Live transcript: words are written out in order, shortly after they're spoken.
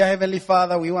Heavenly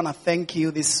Father, we want to thank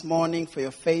you this morning for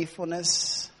your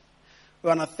faithfulness. We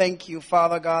want to thank you,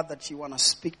 Father God, that you want to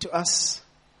speak to us.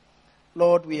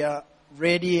 Lord, we are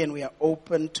ready and we are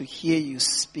open to hear you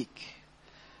speak.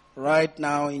 Right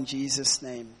now in Jesus'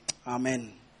 name.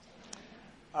 Amen.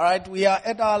 All right, we are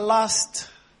at our last.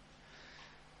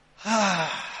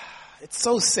 It's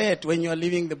so sad when you are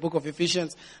leaving the book of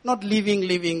Ephesians. Not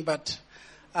living, but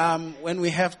when we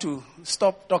have to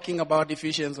stop talking about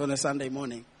Ephesians on a Sunday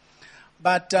morning.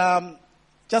 But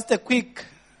just a quick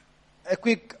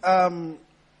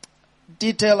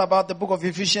detail about the book of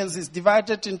Ephesians is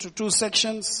divided into two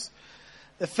sections.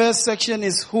 The first section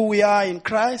is who we are in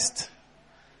Christ.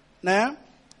 Now,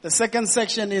 the second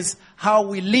section is how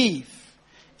we live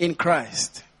in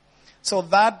Christ. So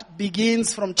that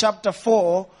begins from chapter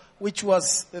 4, which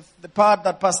was the part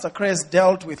that Pastor Chris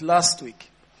dealt with last week.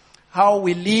 How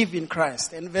we live in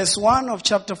Christ. And verse 1 of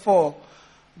chapter 4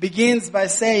 begins by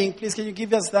saying, please can you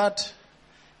give us that?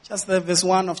 Just the verse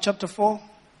 1 of chapter 4.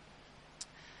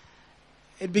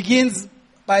 It begins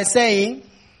by saying,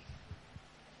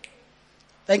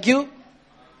 thank you.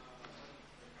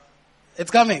 It's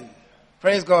coming.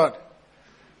 Praise God.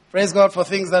 Praise God for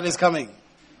things that is coming.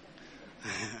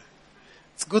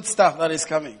 It's good stuff that is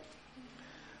coming.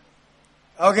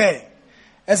 Okay.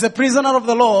 As a prisoner of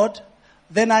the Lord,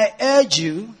 then I urge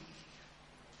you,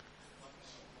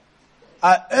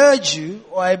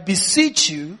 or I beseech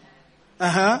you,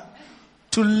 to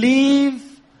live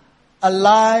a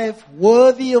life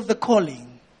worthy of the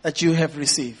calling that you have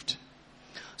received.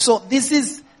 So this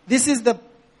is the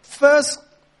first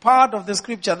part of the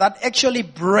scripture that actually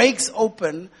breaks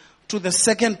open to the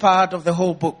second part of the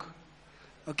whole book.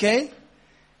 Okay?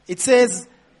 It says,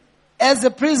 as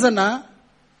a prisoner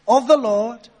of the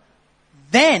Lord,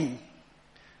 then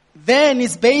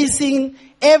is basing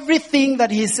everything that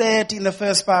he said in the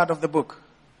first part of the book.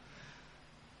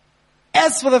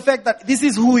 As for the fact that this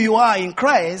is who you are in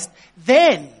Christ,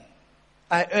 then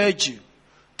I urge you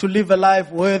to live a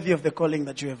life worthy of the calling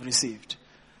that you have received.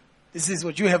 This is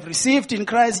what you have received in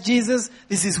Christ Jesus.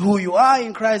 This is who you are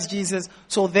in Christ Jesus.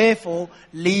 So therefore,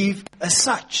 live as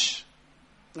such.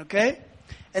 Okay?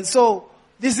 And so,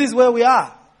 this is where we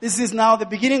are. This is now the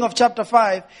beginning of chapter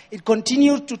 5. It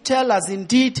continues to tell us in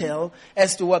detail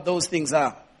as to what those things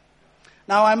are.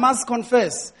 Now, I must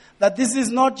confess that this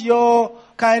is not your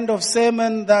kind of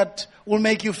sermon that will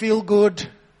make you feel good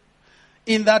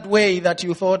in that way that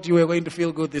you thought you were going to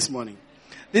feel good this morning.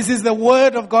 This is the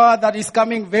word of God that is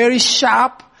coming very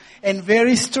sharp and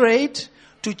very straight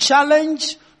to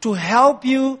challenge, to help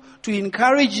you, to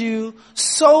encourage you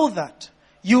so that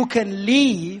you can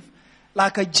live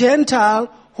like a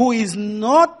Gentile who is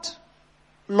not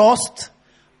lost,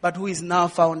 but who is now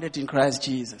founded in Christ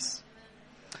Jesus.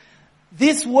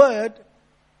 This word,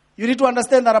 you need to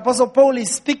understand that Apostle Paul is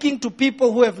speaking to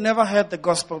people who have never heard the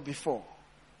gospel before.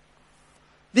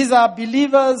 These are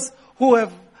believers who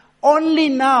have only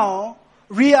now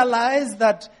realized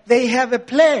that they have a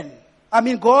plan. I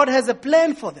mean, God has a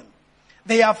plan for them.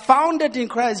 They are founded in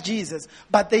Christ Jesus,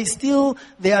 but they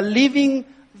are living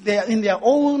in their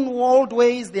own world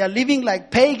ways. They are living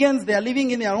like pagans. They are living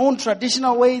in their own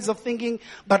traditional ways of thinking.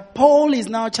 But Paul is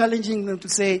now challenging them to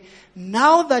say,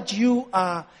 now that you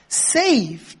are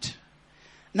saved,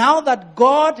 now that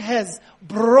God has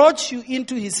brought you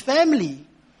into his family,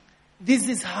 this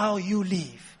is how you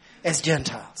live as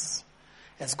Gentiles,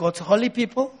 as God's holy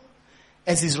people,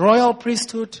 as his royal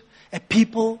priesthood, a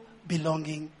people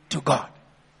belonging to God.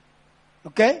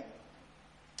 Okay?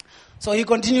 So he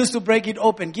continues to break it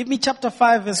open. Give me chapter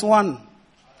 5 verse 1.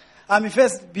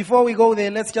 First, before we go there,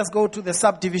 let's just go to the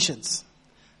subdivisions.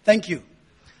 Thank you.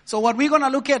 So what we're going to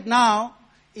look at now,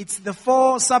 it's the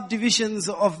 4 subdivisions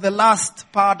of the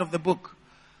last part of the book.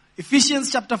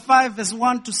 Ephesians chapter 5 verse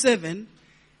 1 to 7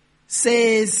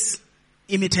 says,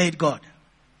 imitate God.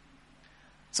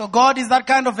 So God is that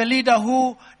kind of a leader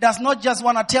who does not just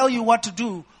want to tell you what to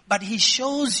do, but he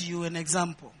shows you an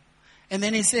example. And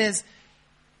then he says,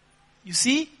 you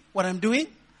see what I'm doing?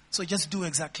 So just do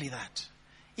exactly that.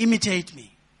 Imitate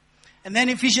me. And then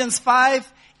Ephesians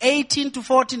 5, 18 to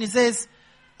 14, it says,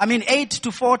 8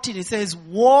 to 14, it says,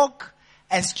 walk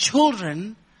as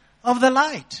children of the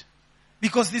light.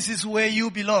 Because this is where you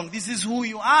belong. This is who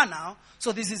you are now.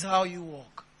 So this is how you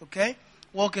walk. Okay?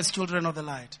 Walk as children of the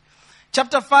light.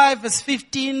 Chapter 5, verse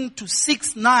 15 to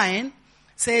 6, 9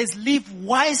 says, live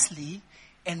wisely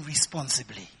and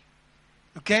responsibly.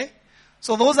 Okay?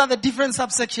 So those are the different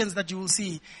subsections that you will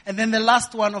see. And then the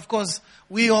last one, of course,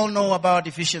 we all know about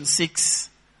Ephesians 6.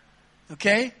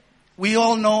 Okay? We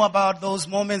all know about those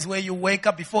moments where you wake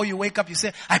up, before you wake up, you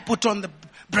say, I put on the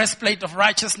breastplate of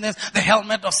righteousness, the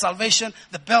helmet of salvation,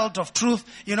 the belt of truth.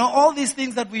 You know, all these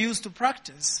things that we used to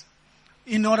practice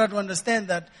in order to understand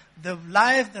that the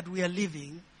life that we are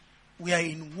living, we are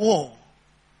in war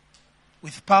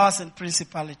with powers and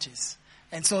principalities.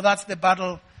 And so that's the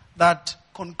battle that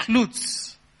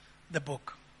concludes the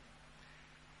book.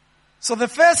 So the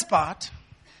first part,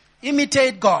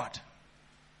 imitate God.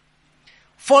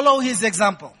 Follow his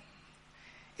example.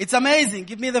 It's amazing.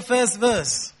 Give me the first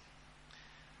verse.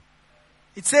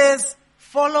 It says,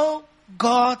 follow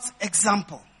God's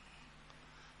example.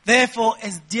 Therefore,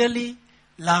 as dearly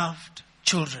loved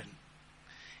children.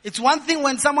 It's one thing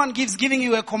when someone giving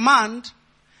you a command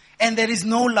and there is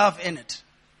no love in it.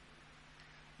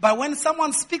 But when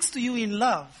someone speaks to you in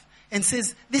love and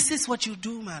says, this is what you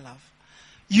do, my love.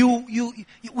 You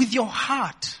with your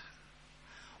heart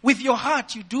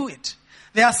you do it.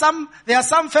 There are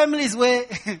some families where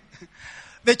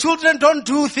the children don't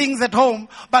do things at home,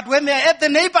 but when they're at the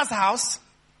neighbor's house,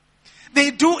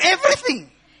 they do everything.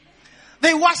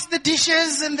 They wash the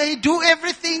dishes and they do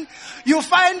everything. You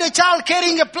find a child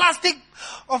carrying a plastic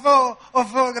of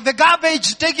the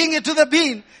garbage, taking it to the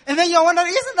bin, and then you're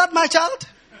wondering, isn't that my child?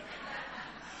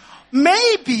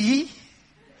 Maybe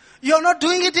you're not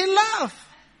doing it in love.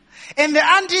 And the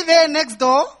auntie there next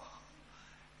door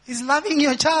is loving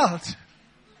your child.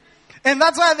 And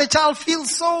that's why the child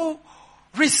feels so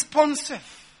responsive.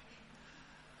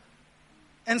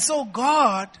 And so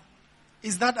God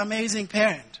is that amazing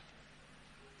parent.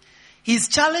 He's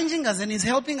challenging us and he's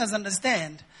helping us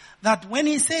understand that when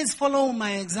he says, follow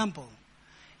my example,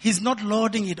 he's not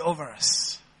lording it over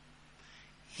us.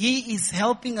 He is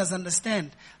helping us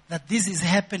understand that this is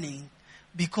happening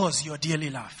because you're dearly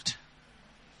loved.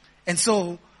 And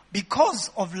so,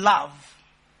 because of love,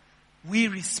 we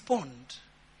respond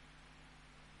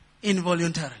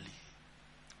involuntarily.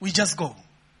 We just go.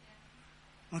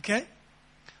 Okay?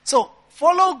 So,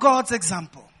 follow God's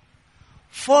example.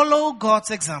 Follow God's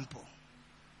example.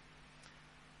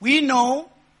 We know,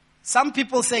 some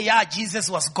people say, yeah, Jesus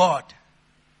was God.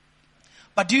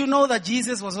 But do you know that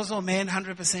Jesus was also a man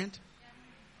 100%?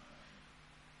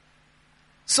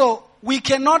 So, we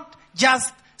cannot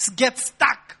just get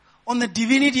stuck on the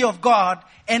divinity of God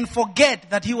and forget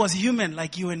that he was human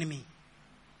like you and me.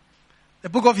 The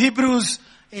book of Hebrews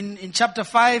in chapter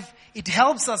 5, it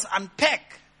helps us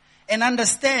unpack and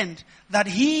understand that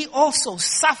he also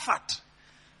suffered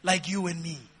like you and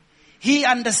me. He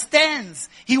understands.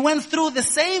 He went through the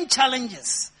same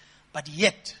challenges, but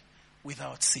yet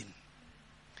without sin.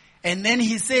 And then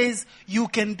he says, you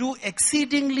can do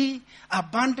exceedingly,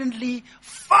 abundantly,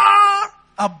 far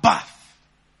above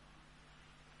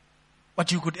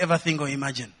what you could ever think or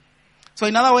imagine. So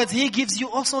in other words, he gives you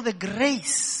also the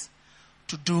grace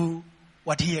to do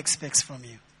what he expects from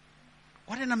you.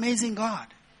 What an amazing God.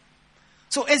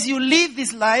 So as you live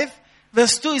this life,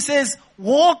 verse 2, it says,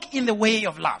 walk in the way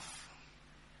of love.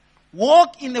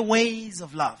 Walk in the ways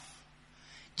of love.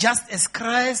 Just as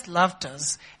Christ loved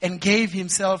us and gave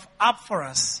himself up for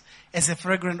us as a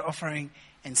fragrant offering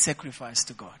and sacrifice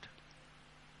to God.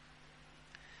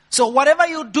 So whatever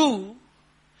you do,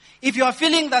 if you are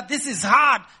feeling that this is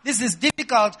hard, this is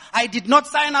difficult, I did not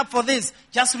sign up for this,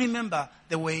 just remember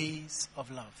the ways of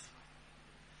love.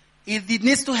 It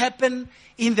needs to happen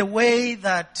in the way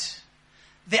that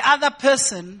the other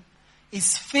person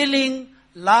is feeling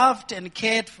loved and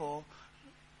cared for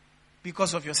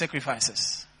because of your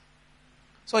sacrifices.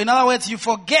 So in other words, you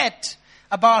forget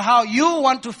about how you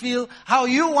want to feel, how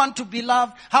you want to be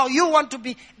loved, how you want to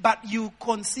be, but you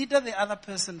consider the other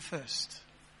person first.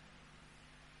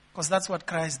 Because that's what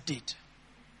Christ did.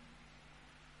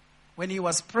 When he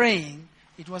was praying,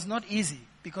 it was not easy.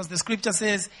 Because the scripture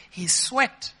says he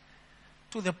sweat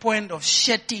to the point of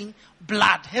shedding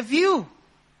blood. Have you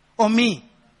or me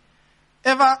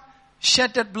ever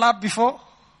shedded blood before?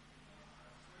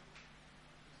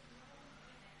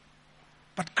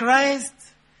 But Christ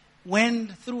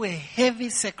went through a heavy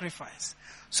sacrifice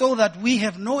so that we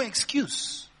have no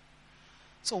excuse.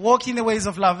 So walk in the ways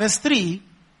of love. Verse 3,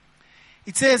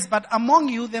 it says, but among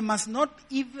you there must not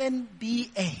even be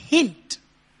a hint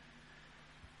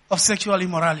of sexual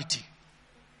immorality.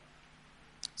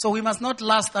 So we must not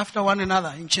lust after one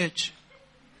another in church.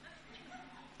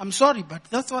 I'm sorry, but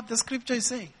that's what the scripture is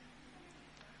saying.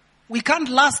 We can't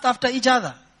lust after each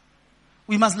other.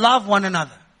 We must love one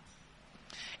another.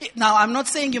 Now, I'm not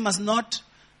saying you must not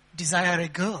desire a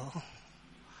girl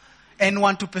and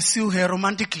want to pursue her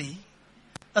romantically.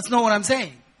 That's not what I'm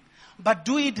saying. But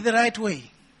do it the right way.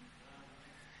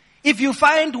 If you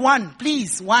find one,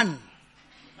 please, one.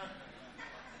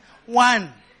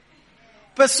 One.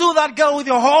 Pursue that girl with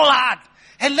your whole heart.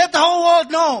 And let the whole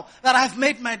world know that I've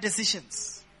made my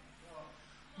decisions.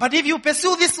 But if you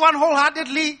pursue this one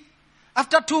wholeheartedly,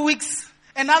 after 2 weeks,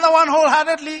 another one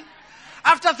wholeheartedly,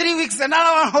 after 3 weeks,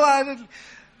 another one wholeheartedly,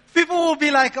 people will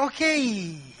be like,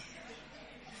 okay,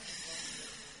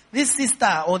 this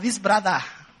sister or this brother.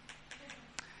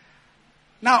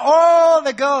 Now all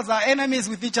the girls are enemies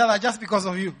with each other just because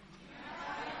of you.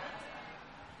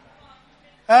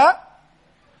 Huh?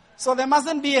 So there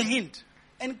mustn't be a hint.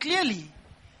 And clearly,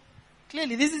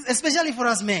 this is especially for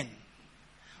us men.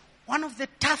 One of the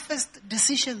toughest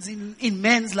decisions in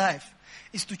men's life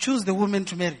is to choose the woman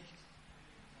to marry.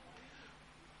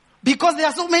 Because there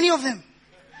are so many of them.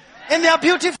 And they are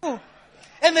beautiful.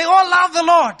 And they all love the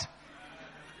Lord.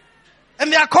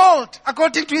 And they are called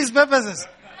according to His purposes.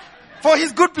 For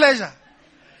His good pleasure.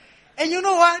 And you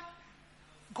know what?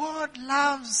 God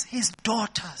loves His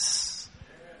daughters.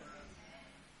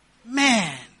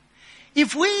 Man.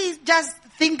 If we just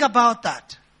think about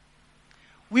that,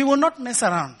 we will not mess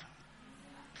around.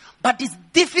 But it's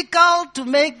difficult to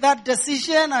make that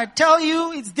decision. I tell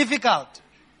you, it's difficult.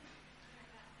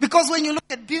 Because when you look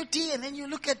at beauty and then you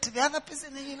look at the other person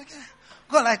and then you look at,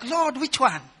 go like, Lord, which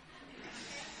one?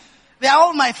 They are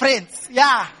all my friends.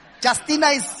 Yeah, Justina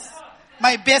is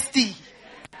my bestie.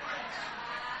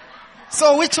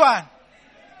 So which one?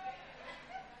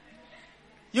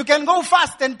 You can go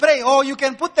fast and pray, or you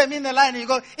can put them in the line and you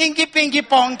go, Inky Pinky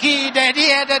Ponky, Daddy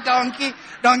had a donkey,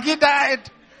 donkey died.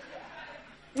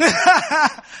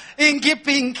 Inky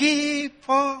Pinky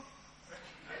Po.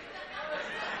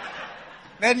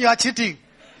 Then you are cheating.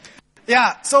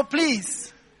 Yeah, so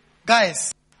please,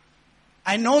 guys,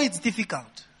 I know it's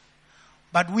difficult,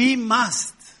 but we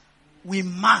must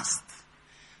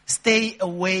stay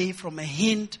away from a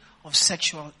hint of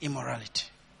sexual immorality.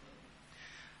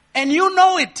 And you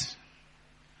know it.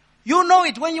 You know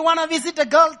it when you want to visit a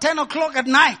girl 10 o'clock at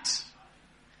night,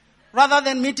 rather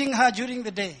than meeting her during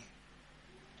the day.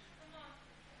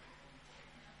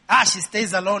 She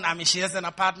stays alone. I mean, she has an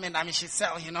apartment. I mean, she's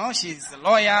a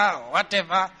lawyer or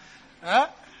whatever.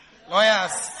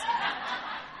 Lawyers.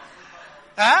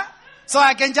 So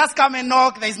I can just come and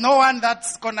knock. There's no one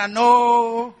that's gonna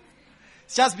know.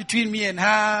 It's just between me and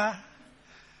her.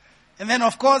 And then,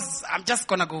 of course, I'm just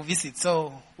gonna go visit.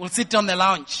 So we'll sit on the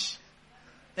lounge.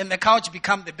 Then the couch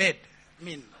become the bed. I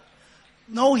mean,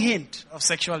 no hint of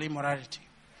sexual immorality.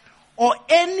 Or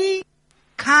any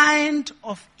kind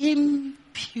of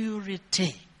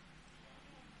impurity.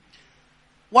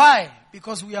 Why?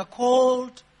 Because we are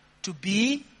called to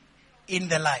be in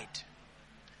the light.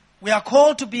 We are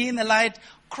called to be in the light.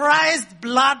 Christ's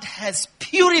blood has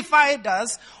purified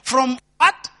us from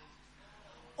what?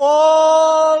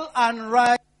 All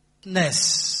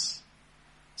unrighteousness.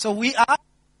 So we are to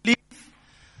leave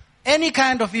any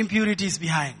kind of impurities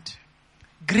behind.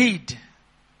 Greed.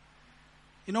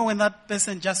 You know, when that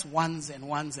person just wants and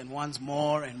wants and wants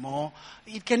more and more.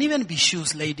 It can even be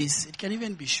shoes, ladies. It can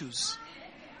even be shoes.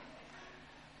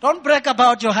 Don't brag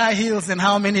about your high heels and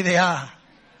how many they are.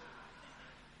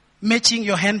 Matching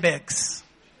your handbags.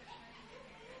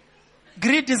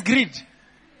 Greed is greed.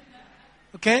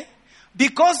 Okay?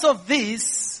 Because of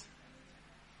this,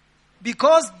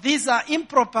 because these are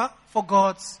improper for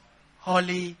God's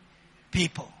holy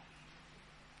people.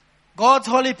 God's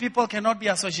holy people cannot be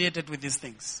associated with these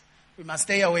things. We must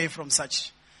stay away from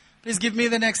such. Please give me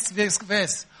the next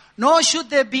verse. Nor should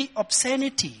there be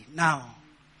obscenity. Now,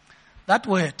 that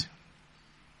word.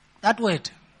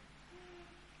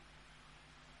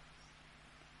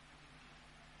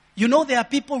 You know, there are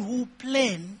people who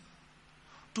plan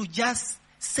to just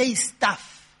say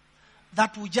stuff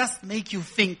that will just make you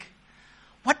think,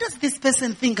 what does this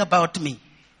person think about me?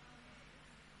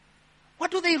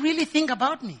 What do they really think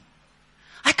about me?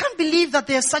 I can't believe that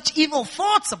there are such evil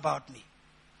thoughts about me.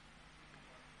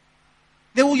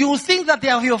 You will think that they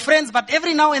are your friends, but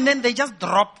every now and then they just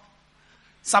drop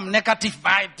some negative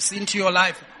vibes into your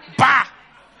life. Bah!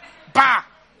 Bah!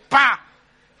 Bah!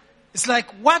 It's like,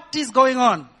 what is going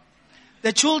on?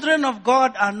 The children of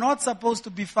God are not supposed to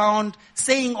be found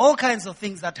saying all kinds of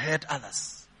things that hurt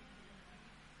others.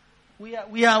 We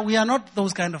are not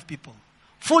those kind of people.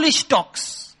 Foolish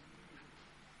talks.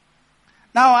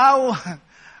 Now,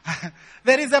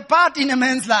 there is a part in a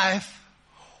man's life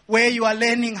where you are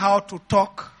learning how to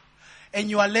talk, and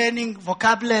you are learning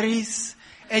vocabularies,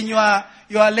 and you are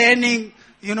learning,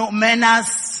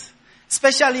 manners,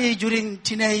 especially during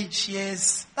teenage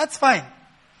years. That's fine.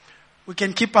 We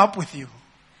can keep up with you.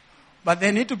 But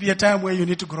there need to be a time where you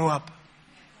need to grow up.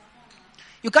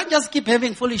 You can't just keep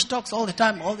having foolish talks all the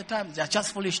time. They're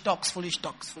just foolish talks.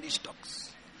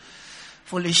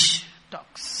 foolish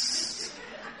talks.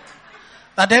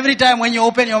 That every time when you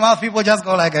open your mouth, people just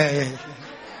go like, hey.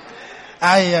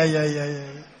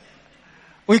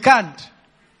 We can't.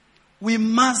 We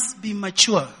must be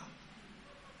mature.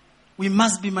 We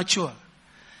must be mature.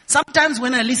 Sometimes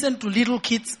when I listen to little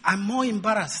kids, I'm more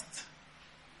embarrassed.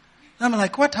 I'm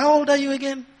like, what? How old are you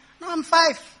again? No, I'm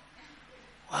 5.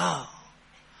 Wow.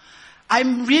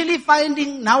 I'm really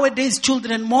finding nowadays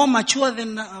children more mature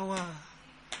than our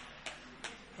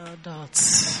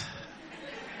adults.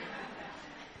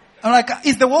 I'm like,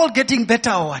 is the world getting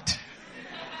better or what?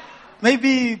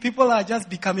 Maybe people are just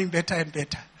becoming better and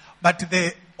better. But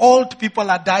the old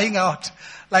people are dying out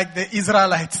like the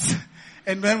Israelites.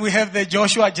 And when we have the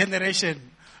Joshua generation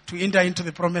to enter into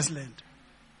the promised land.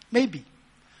 Maybe.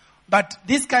 But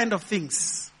these kind of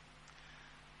things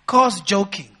cause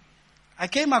joking. I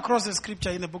came across a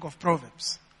scripture in the book of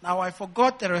Proverbs. Now I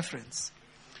forgot the reference.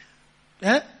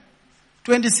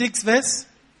 26 verse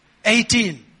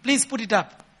 18. Please put it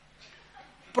up.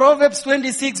 Proverbs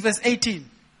 26 verse 18.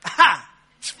 Aha!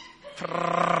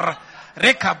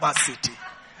 Rekabasity.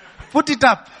 Put it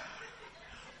up.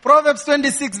 Proverbs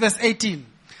 26 verse 18.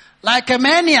 Like a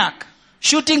maniac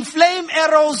shooting flame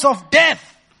arrows of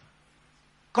death.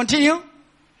 Continue.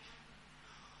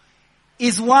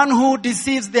 Is one who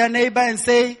deceives their neighbor and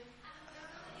say,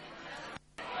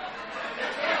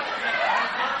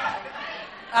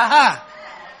 aha.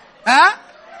 Huh?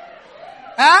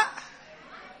 Huh?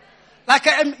 Like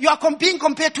you are being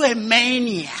compared to a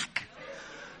maniac.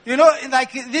 You know,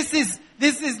 like this is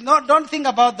not, don't think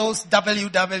about those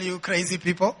WW crazy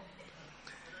people.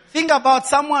 Think about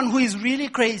someone who is really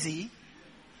crazy,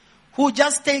 who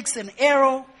just takes an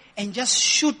arrow and just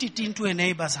shoot it into a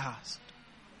neighbor's house.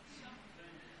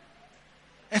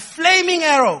 A flaming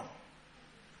arrow.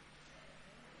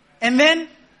 And then,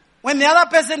 when the other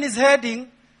person is hurting,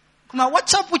 come on,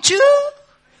 what's up with you?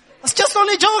 I was just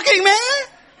only joking, man.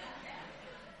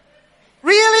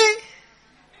 Really?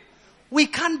 We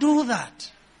can't do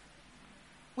that.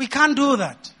 We can't do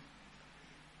that.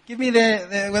 Give me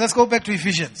well, let's go back to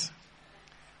Ephesians.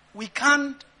 We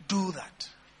can't do that.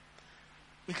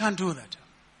 We can't do that.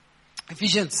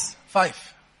 Ephesians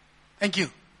 5. Thank you.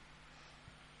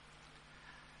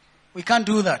 We can't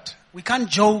do that. We can't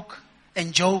joke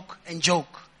and joke and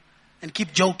joke and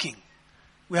keep joking.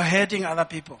 We are hurting other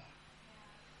people.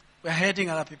 We are hurting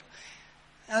other people.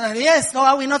 Yes, no,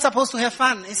 are we not supposed to have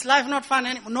fun? Is life not fun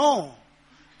anymore? No.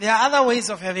 There are other ways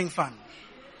of having fun.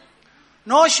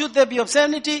 Nor should there be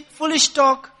obscenity, foolish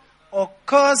talk, or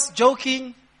curse,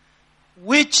 joking,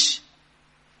 which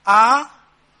are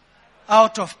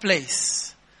out of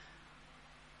place.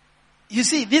 You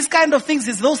see, these kind of things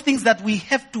is those things that we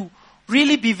have to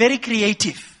really be very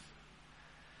creative.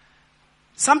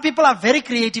 Some people are very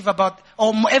creative about,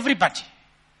 or everybody.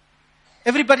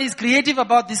 Everybody is creative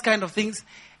about these kind of things.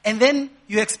 And then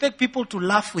you expect people to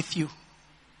laugh with you.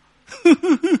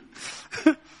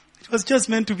 It was just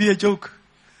meant to be a joke.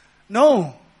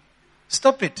 No.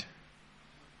 Stop it.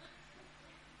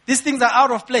 These things are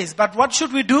out of place. But what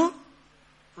should we do?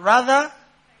 Rather,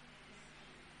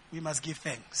 we must give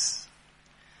thanks.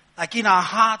 Like in our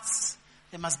hearts,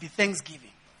 there must be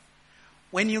thanksgiving.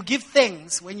 When you give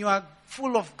thanks, when you are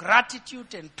full of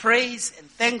gratitude and praise and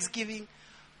thanksgiving,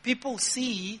 people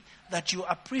see that you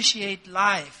appreciate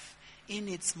life in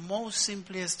its most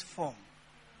simplest form.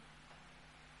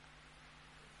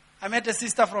 I met a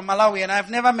sister from Malawi, and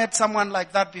I've never met someone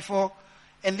like that before.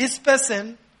 And this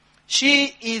person,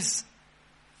 she is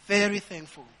very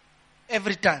thankful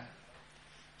every time.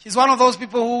 She's one of those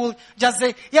people who will just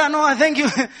say, yeah, no, I thank you.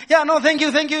 Yeah, no, thank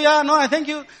you. Yeah, no, I thank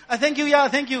you. I thank you. Yeah,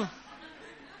 thank you.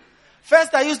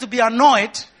 First, I used to be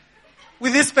annoyed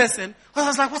with this person. I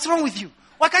was like, what's wrong with you?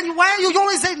 Why are you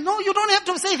always saying, no, you don't have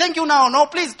to say thank you now. No,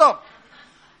 please stop.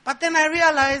 But then I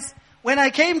realized, when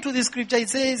I came to this scripture, it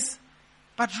says,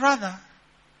 but rather,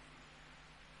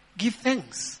 give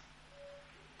thanks.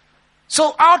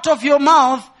 So out of your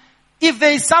mouth, if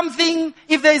there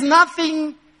is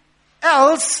nothing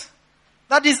else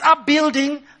that is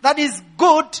upbuilding, that is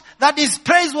good, that is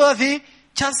praiseworthy,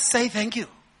 just say thank you.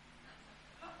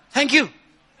 Thank you.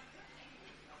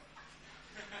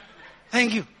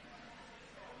 Thank you.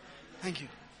 Thank you.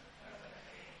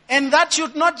 And that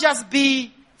should not just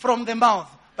be from the mouth,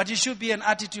 but it should be an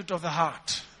attitude of the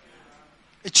heart.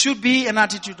 It should be an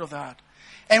attitude of the heart.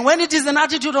 And when it is an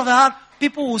attitude of the heart,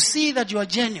 people will see that you are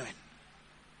genuine.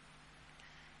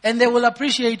 And they will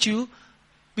appreciate you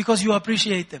because you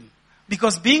appreciate them.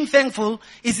 Because being thankful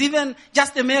is even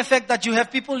just the mere fact that you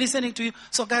have people listening to you.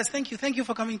 So guys, thank you. Thank you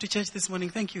for coming to church this morning.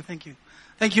 Thank you. Thank you.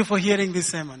 Thank you for hearing these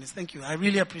sermons. Thank you. I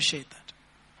really appreciate that.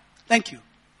 Thank you.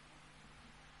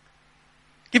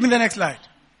 Give me the next slide.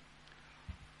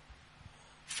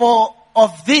 For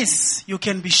of this you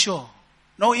can be sure.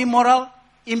 No immoral,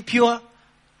 impure,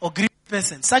 or greedy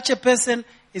person. Such a person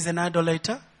is an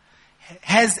idolater.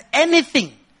 Has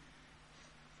anything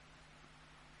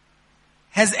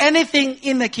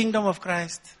in the kingdom of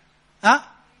Christ? Huh?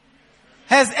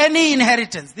 Has any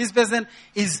inheritance. This person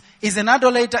is an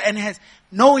idolater and has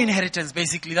no inheritance,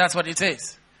 basically. That's what it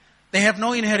says. They have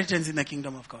no inheritance in the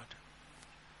kingdom of God.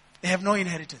 They have no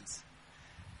inheritance.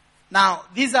 Now,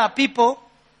 these are people,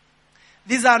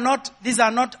 these are not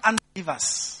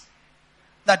unbelievers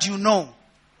that you know,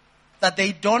 that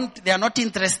they are not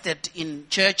interested in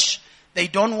church. They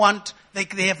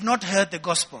have not heard the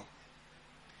gospel.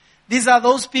 These are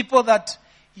those people that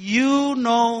you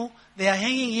know they are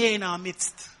hanging here in our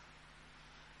midst.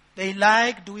 They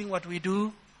like doing what we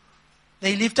do.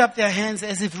 They lift up their hands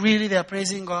as if really they are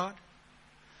praising God.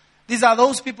 These are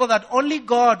those people that only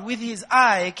God with his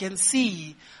eye can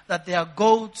see that they are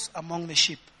goats among the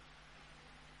sheep.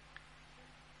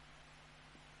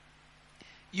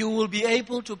 You will be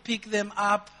able to pick them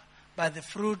up by the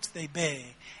fruit they bear.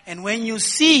 And when you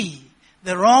see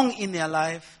the wrong in their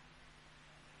life,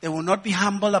 they will not be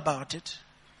humble about it.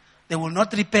 They will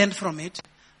not repent from it.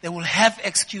 They will have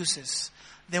excuses.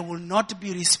 They will not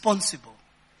be responsible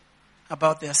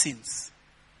about their sins.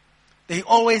 They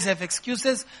always have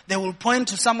excuses. They will point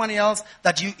to someone else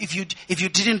that if you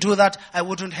didn't do that, I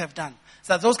wouldn't have done.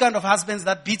 So those kind of husbands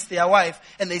that beats their wife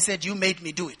and they said, you made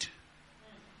me do it.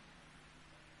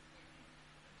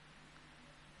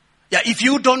 Yeah, if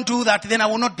you don't do that, then I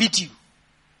will not beat you.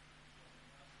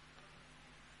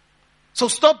 So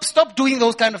stop doing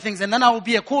those kind of things, and then I will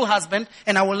be a cool husband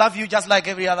and I will love you just like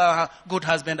every other good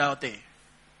husband out there.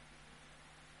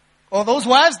 Or those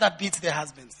wives that beat their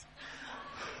husbands.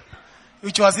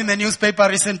 Which was in the newspaper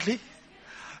recently.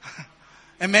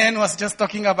 A man was just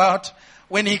talking about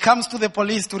when he comes to the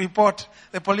police to report,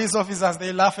 the police officers,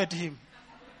 they laugh at him.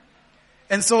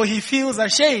 And so he feels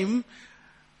ashamed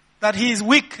that he is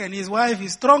weak and his wife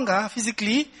is stronger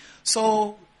physically.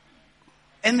 So,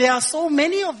 and there are so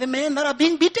many of the men that are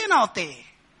being beaten out there.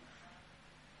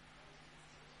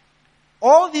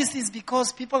 All this is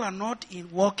because people are not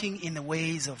walking in the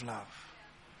ways of love.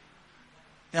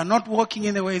 They are not walking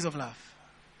in the ways of love.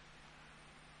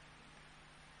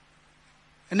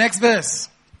 The next verse.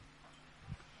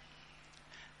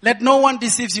 Let no one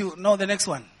deceive you. No, the next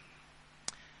one.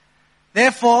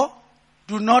 Therefore,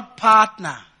 do not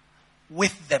partner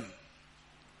with them.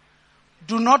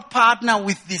 Do not partner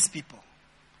with these people.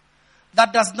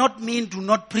 That does not mean do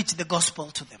not preach the gospel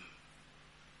to them.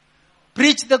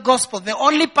 Preach the gospel. The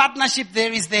only partnership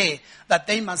there is there that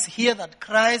they must hear that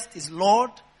Christ is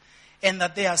Lord and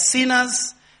that they are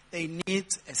sinners. They need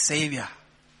a savior.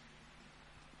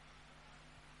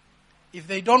 If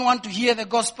they don't want to hear the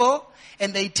gospel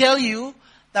and they tell you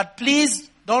that please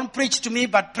don't preach to me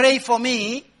but pray for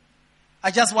me,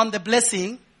 I just want the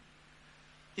blessing.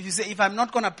 If you say, if I'm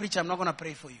not going to preach, I'm not going to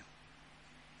pray for you.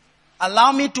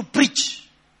 Allow me to preach.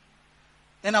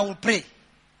 Then I will pray.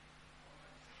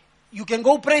 You can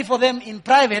go pray for them in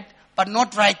private, but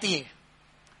not right there.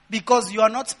 Because you are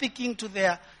not speaking to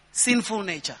their sinful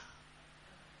nature.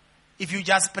 If you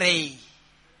just pray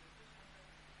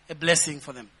a blessing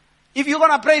for them. If you're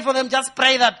going to pray for them, just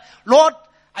pray that, Lord,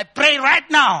 I pray right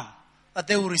now that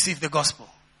they will receive the gospel.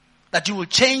 That you will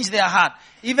change their heart.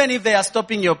 Even if they are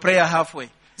stopping your prayer halfway.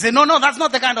 Say, no, that's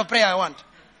not the kind of prayer I want.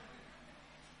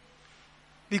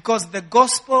 Because the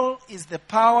gospel is the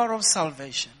power of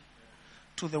salvation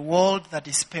to the world that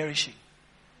is perishing.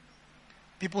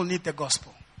 People need the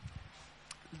gospel.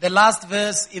 The last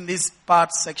verse in this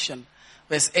part section,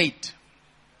 verse 8. It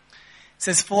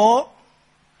says, for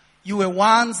you were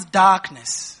once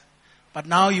darkness, but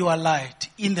now you are light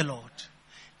in the Lord.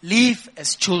 Live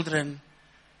as children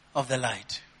of the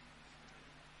light.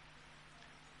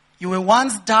 You were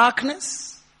once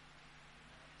darkness.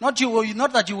 Not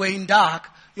that you were in dark.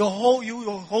 Your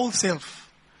whole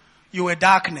self. You were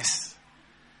darkness.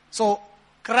 So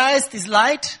Christ is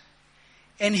light,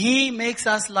 and He makes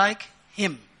us like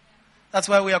Him. That's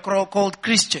why we are called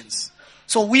Christians.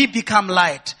 So we become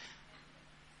light.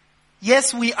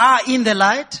 Yes, we are in the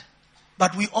light,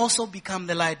 but we also become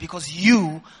the light because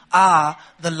you are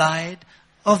the light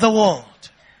of the world.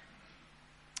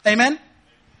 Amen?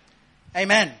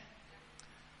 Amen.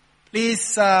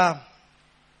 Please,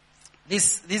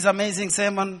 this amazing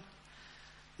sermon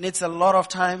needs a lot of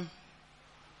time,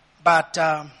 but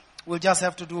we'll just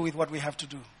have to do with what we have to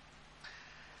do.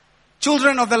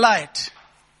 Children of the light.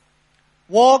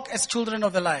 Walk as children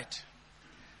of the light.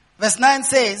 Verse 9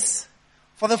 says,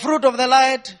 For the fruit of the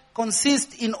light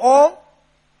consists in all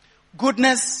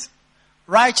goodness,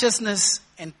 righteousness,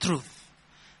 and truth.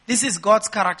 This is God's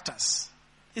characters.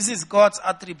 This is God's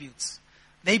attributes.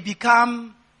 They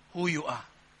become who you are.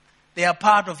 They are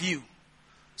part of you.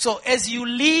 So as you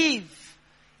live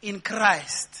in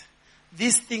Christ,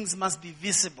 these things must be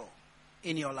visible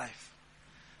in your life.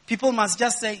 People must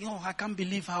just say, oh, I can't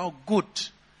believe how good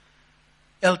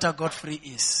Elder Godfrey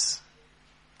is.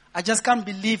 I just can't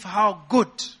believe how good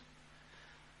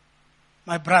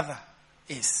my brother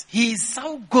is. He is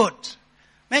so good.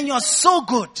 Man, you're so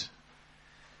good.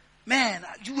 Man,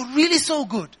 you're really so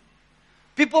good.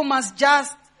 People must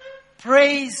just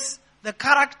praise the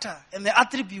character and the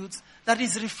attributes that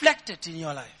is reflected in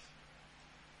your life.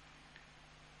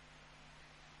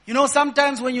 You know,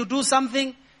 sometimes when you do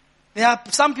something, there are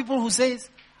some people who say,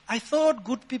 I thought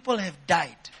good people have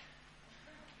died.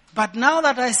 But now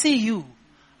that I see you,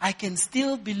 I can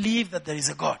still believe that there is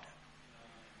a God.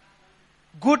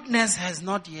 Goodness has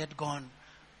not yet gone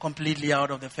completely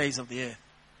out of the face of the earth.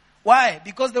 Why?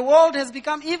 Because the world has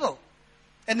become evil.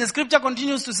 And the scripture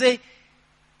continues to say,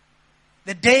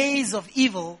 the days of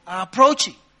evil are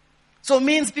approaching. So it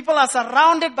means people are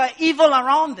surrounded by evil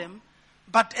around them.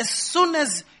 But as soon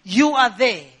as you are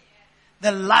there,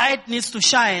 the light needs to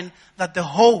shine that the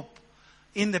hope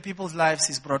in the people's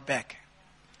lives is brought back.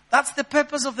 That's the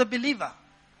purpose of the believer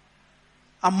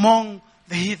among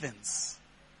the heathens.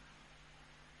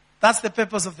 That's the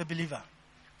purpose of the believer.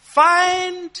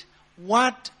 Find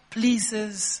what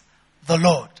pleases the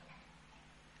Lord.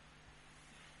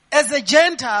 As a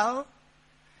Gentile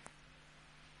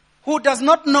who does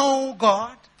not know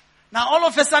God, now all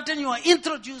of a sudden you are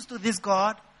introduced to this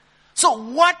God. So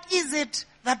what is it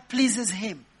that pleases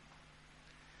Him?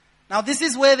 Now this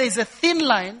is where there is a thin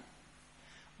line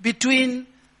between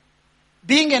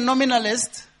being a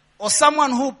nominalist or someone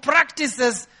who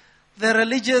practices the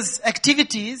religious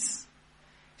activities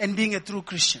and being a true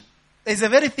Christian. There's a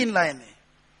very thin line there.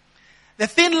 The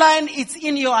thin line is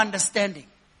in your understanding.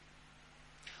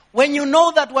 When you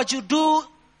know that what you do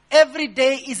every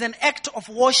day is an act of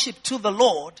worship to the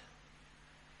Lord,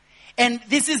 and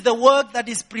this is the work that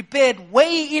is prepared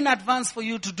way in advance for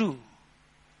you to do.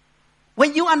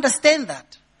 When you understand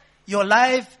that, your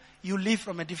life, you live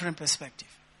from a different perspective.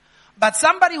 But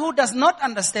somebody who does not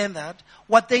understand that,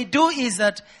 what they do is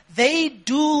that they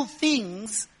do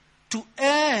things to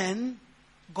earn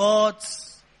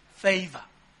God's favor.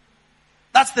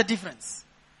 That's the difference.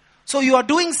 So you are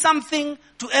doing something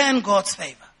to earn God's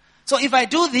favor. So if I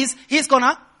do this, He's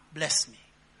gonna bless me.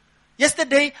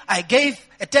 Yesterday, I gave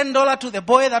a $10 to the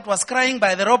boy that was crying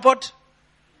by the robot.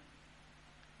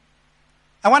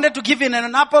 I wanted to give him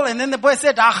an apple, and then the boy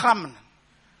said, Aham.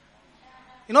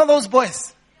 You know those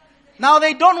boys? Now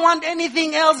they don't want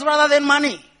anything else rather than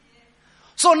money.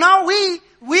 So now we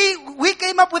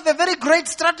came up with a very great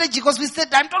strategy because we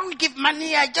said, I don't give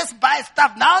money, I just buy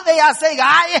stuff. Now they are saying,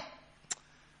 I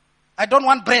don't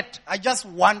want bread, I just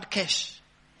want cash.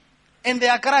 And they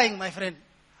are crying, my friend.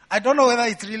 I don't know whether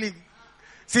it's really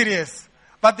serious,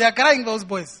 but they are crying, those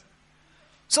boys.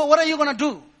 So what are you going to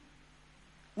do?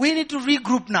 We need to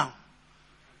regroup now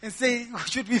and say,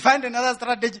 should we find another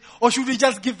strategy, or should we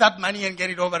just give that money and get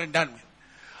it over and done with?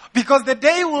 Because the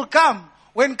day will come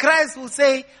when Christ will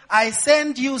say, I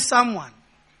send you someone.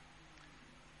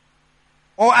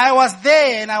 Or I was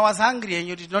there and I was hungry and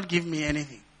you did not give me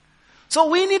anything. So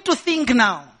we need to think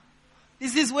now.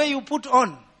 This is where you put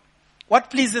on what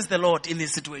pleases the Lord in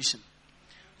this situation.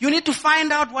 You need to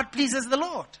find out what pleases the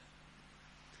Lord.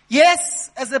 Yes,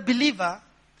 as a believer,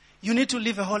 you need to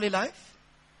live a holy life.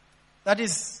 That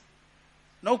is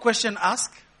no question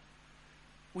asked.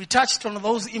 We touched on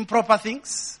those improper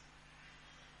things.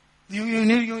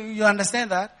 You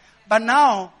understand that? But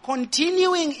now,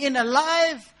 continuing in a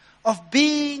life of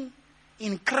being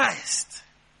in Christ,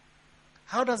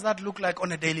 how does that look like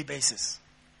on a daily basis?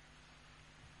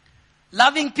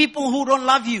 Loving people who don't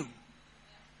love you.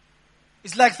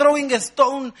 It's like throwing a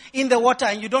stone in the water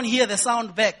and you don't hear the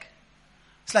sound back.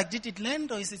 It's like, did it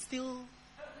land or is it still...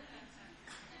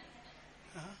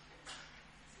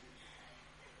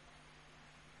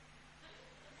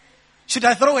 Should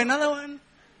I throw another one?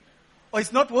 Or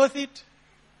it's not worth it?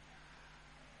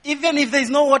 Even if there is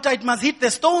no water, it must hit the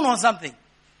stone or something.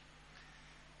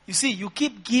 You see, you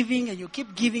keep giving and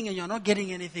you're not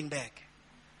getting anything back.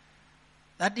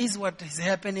 That is what is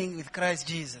happening with Christ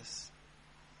Jesus.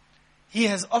 He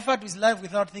has offered his life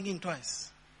without thinking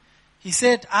twice. He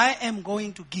said, I am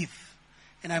going to give,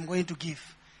 and I'm going to give,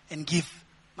 and give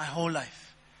my whole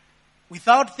life.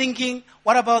 Without thinking,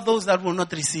 what about those that will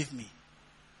not receive me?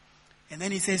 And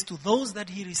then he says, to those that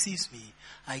he receives me,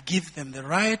 I give them the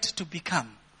right to become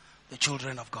the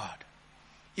children of God.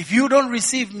 If you don't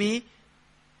receive me,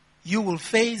 you will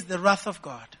face the wrath of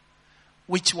God,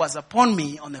 which was upon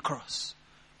me on the cross.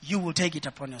 You will take it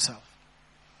upon yourself.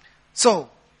 So,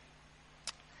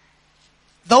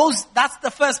 that's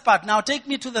the first part. Now take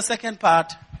me to the second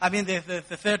part. The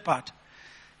third part.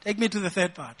 Take me to the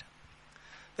third part.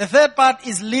 The third part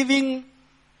is living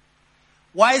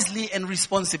wisely and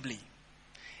responsibly.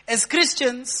 As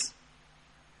Christians,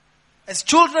 as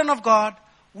children of God,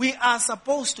 we are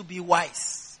supposed to be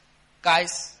wise.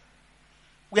 Guys,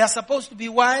 we are supposed to be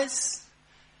wise,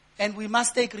 and we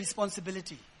must take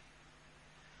responsibility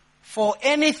for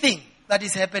anything that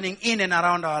is happening in and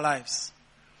around our lives.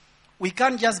 We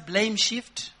can't just blame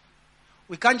shift.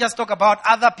 We can't just talk about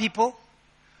other people.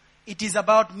 It is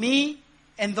about me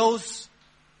and those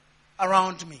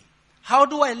around me. How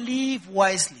do I live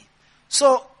wisely?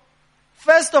 So,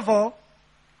 first of all,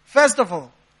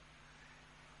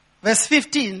 verse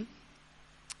 15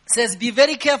 says, be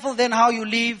very careful then how you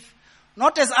live,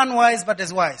 not as unwise but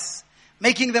as wise,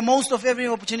 making the most of every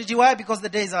opportunity. Why? Because the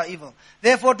days are evil.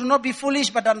 Therefore, do not be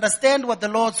foolish, but understand what the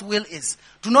Lord's will is.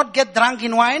 Do not get drunk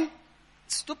in wine.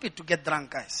 It's stupid to get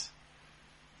drunk, guys.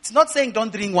 It's not saying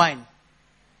don't drink wine.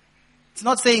 It's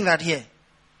not saying that here.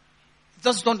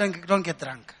 Just don't get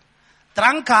drunk.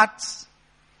 Drunkards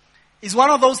is one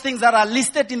of those things that are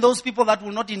listed in those people that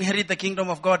will not inherit the kingdom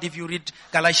of God if you read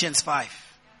Galatians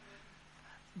 5.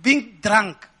 Being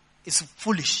drunk is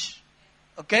foolish.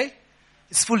 Okay?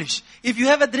 It's foolish. If you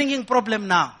have a drinking problem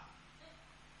now,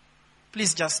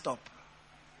 please just stop.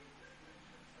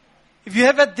 If you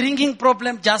have a drinking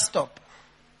problem, just stop.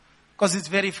 Because it's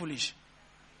very foolish.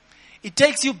 It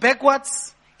takes you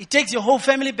backwards. It takes your whole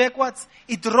family backwards.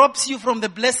 It robs you from the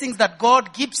blessings that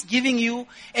God keeps giving you.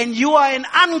 And you are an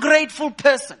ungrateful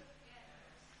person.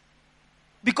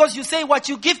 Because you say, what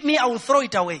you give me, I will throw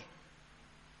it away.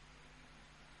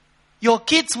 Your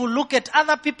kids will look at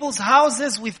other people's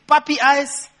houses with puppy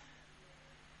eyes.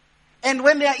 And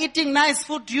when they are eating nice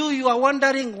food, you are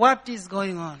wondering what is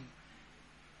going on.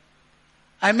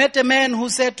 I met a man who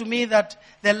said to me that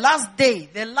the last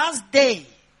day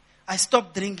I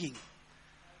stopped drinking,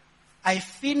 I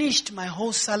finished my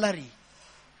whole salary.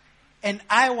 And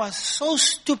I was so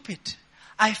stupid.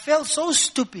 I felt so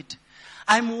stupid.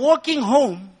 I'm walking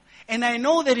home and I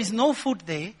know there is no food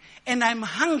there and I'm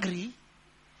hungry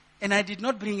and I did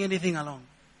not bring anything along.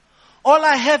 All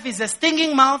I have is a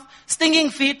stinging mouth,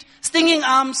 stinging feet, stinging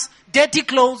arms, dirty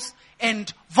clothes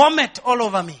and vomit all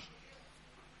over me.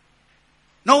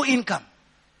 No income.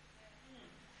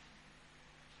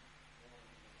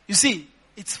 You see,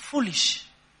 it's foolish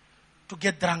to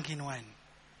get drunk in wine.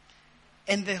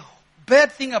 And the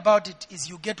bad thing about it is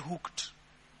you get hooked.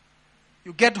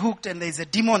 You get hooked and there's a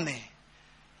demon there.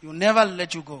 You'll never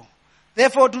let you go.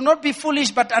 Therefore, do not be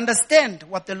foolish, but understand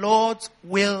what the Lord's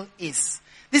will is.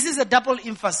 This is a double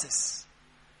emphasis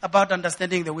about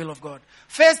understanding the will of God.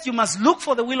 First, you must look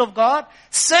for the will of God,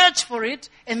 search for it,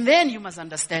 and then you must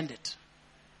understand it.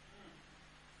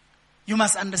 You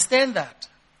must understand that.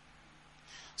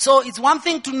 So it's one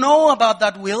thing to know about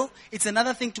that will. It's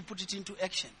another thing to put it into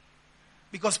action.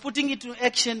 Because putting it into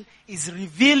action is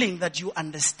revealing that you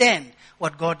understand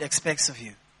what God expects of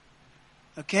you.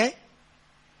 Okay?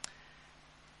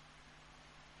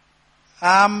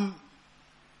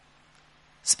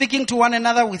 Speaking to one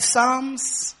another with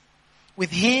psalms,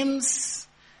 with hymns,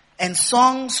 and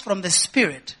songs from the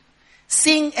Spirit.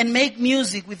 Sing and make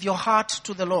music with your heart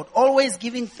to the Lord. Always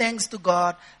giving thanks to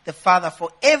God the Father for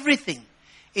everything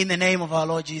in the name of our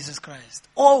Lord Jesus Christ.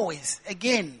 Always,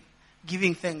 again,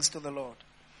 giving thanks to the Lord.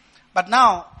 But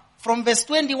now, from verse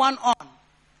 21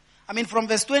 on, from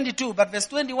verse 22, but verse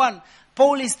 21,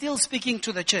 Paul is still speaking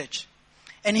to the church.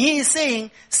 And he is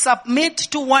saying, submit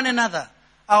to one another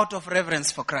out of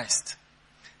reverence for Christ.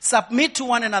 Submit to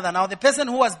one another. Now, the person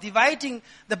who was dividing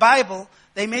the Bible,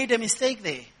 they made a mistake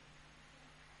there.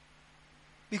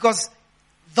 Because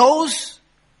those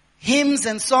hymns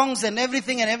and songs and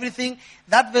everything,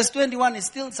 that verse 21 is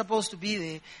still supposed to be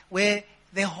there, where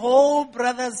the whole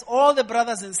brothers, all the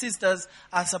brothers and sisters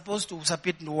are supposed to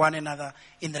submit to one another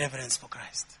in reverence for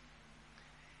Christ.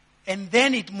 And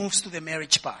then it moves to the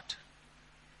marriage part.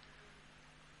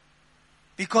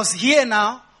 Because here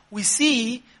now, we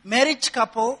see marriage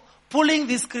couple pulling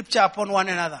this scripture upon one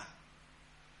another.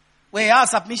 Where our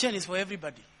submission is for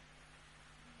everybody.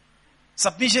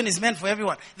 Submission is meant for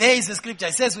everyone. There is a scripture.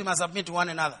 It says we must submit to one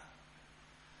another.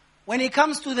 When it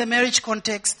comes to the marriage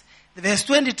context, verse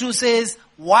 22 says,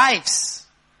 wives,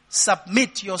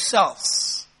 submit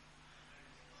yourselves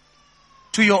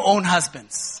to your own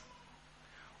husbands.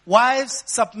 Wives,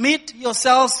 submit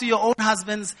yourselves to your own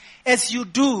husbands as you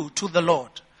do to the Lord.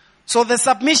 So the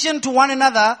submission to one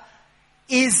another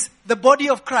is the body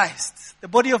of Christ, the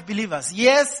body of believers.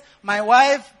 Yes, my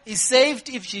wife is saved.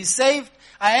 If she's saved,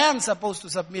 I am supposed to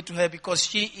submit to her because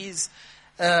she is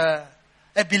a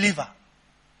believer.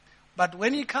 But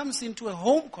when it comes into a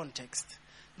home context,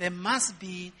 there must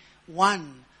be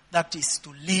one that is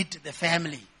to lead the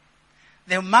family.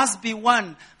 There must be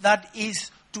one that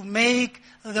is to make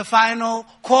the final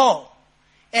call.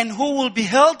 And who will be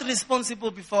held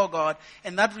responsible before God.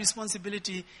 And that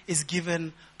responsibility is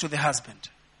given to the husband.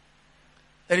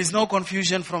 There is no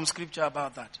confusion from Scripture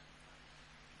about that.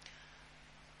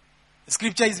 The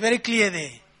Scripture is very clear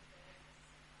there.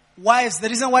 Wives, the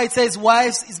reason why it says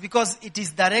wives is because it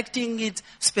is directing it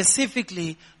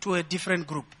specifically to a different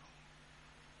group.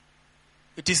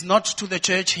 It is not to the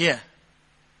church here.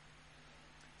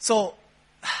 So,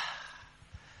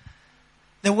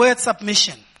 the word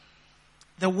submission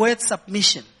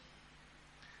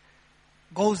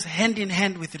goes hand in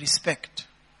hand with respect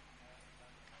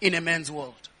in a man's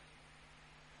world.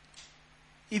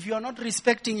 If you are not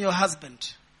respecting your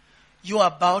husband, you are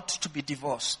about to be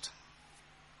divorced.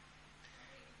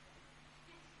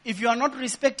 If you are not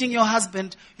respecting your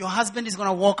husband is going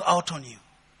to walk out on you.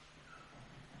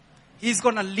 He's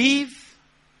going to leave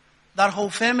that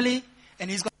whole family and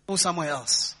he's going to go somewhere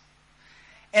else.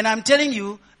 And I'm telling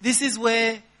you, this is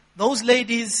where those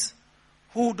ladies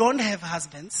who don't have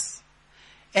husbands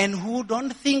and who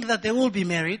don't think that they will be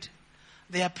married,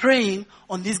 they are preying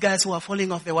on these guys who are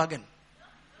falling off the wagon.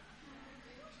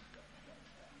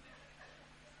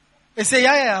 They say,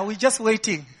 yeah, we're just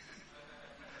waiting.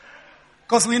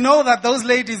 Because we know that those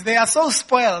ladies, they are so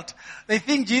spoiled. They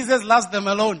think Jesus loves them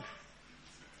alone.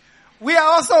 We are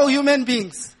also human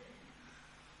beings.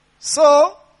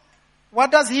 So,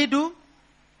 what does he do?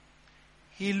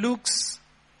 He looks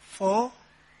for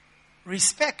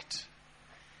respect.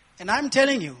 And I'm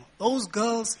telling you, those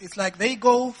girls, it's like they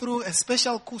go through a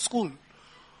special school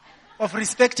of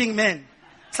respecting men.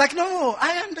 It's like, no,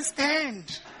 I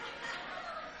understand.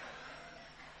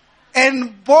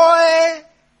 And boy,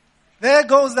 there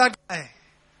goes that guy.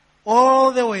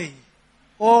 All the way.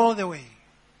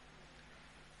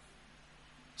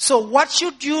 So what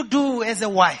should you do as a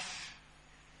wife?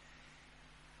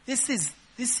 This is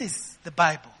the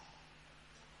Bible.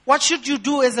 What should you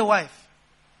do as a wife?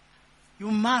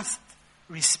 You must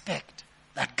respect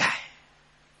that guy.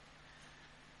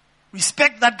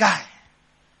 Respect that guy.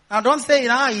 Now don't say,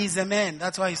 he's a man.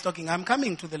 That's why he's talking. I'm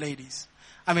coming to the ladies.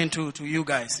 I mean to you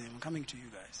guys. I'm coming to you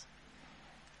guys.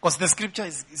 Because the scripture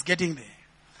is getting there.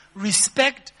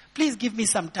 Respect. Please give me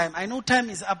some time. I know time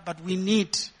is up, but we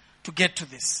need to get to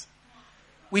this.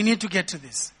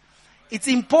 It's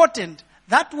important.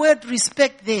 That word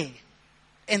respect there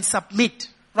and submit.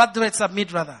 That word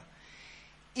submit rather.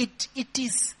 It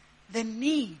is the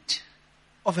need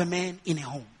of a man in a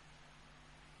home.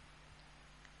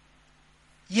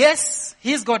 Yes,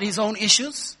 he's got his own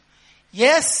issues.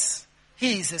 Yes,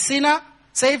 he is a sinner,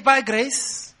 saved by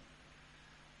grace.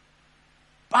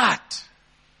 But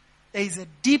there is a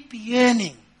deep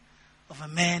yearning of a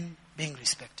man being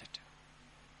respected.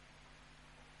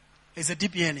 There's a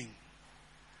deep yearning.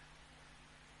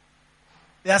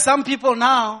 There are some people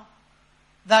now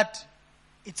that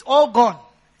it's all gone.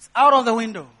 It's out of the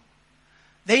window.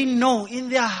 They know in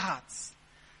their hearts,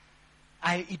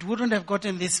 it wouldn't have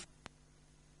gotten this.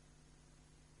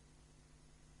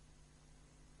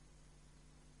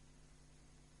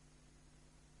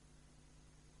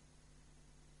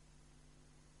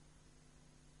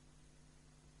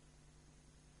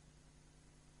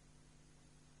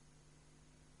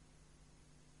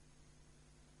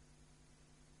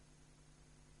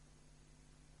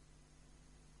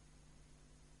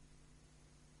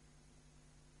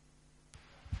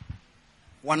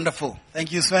 Wonderful.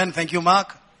 Thank you, Sven. Thank you,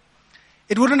 Mark.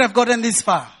 It wouldn't have gotten this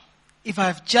far if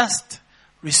I've just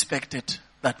respected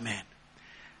that man.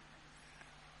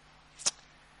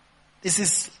 This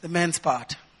is the man's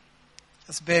part.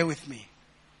 Just bear with me.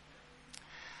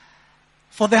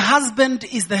 For the husband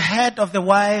is the head of the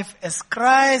wife, as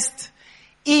Christ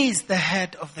is the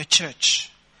head of the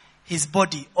church, his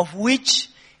body, of which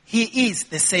he is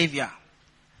the Savior.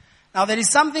 Now there is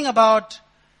something about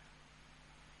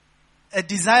a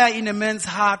desire in a man's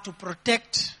heart to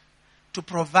protect, to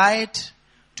provide,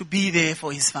 to be there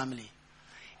for his family.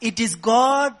 It is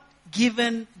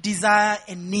God-given desire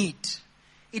and need.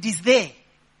 It is there.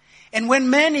 And when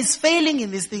man is failing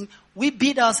in this thing, we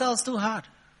beat ourselves too hard.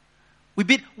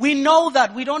 We know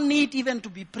that. We don't need even to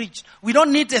be preached. We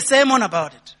don't need a sermon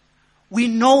about it. We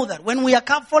know that. When we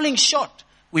are falling short,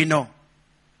 we know.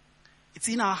 It's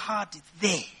in our heart. It's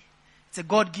there. It's a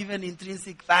God-given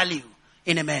intrinsic value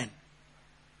in a man.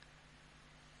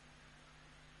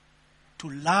 To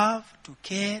love, to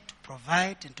care, to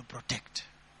provide, and to protect.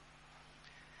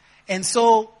 And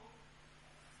so,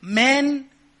 men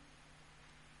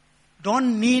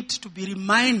don't need to be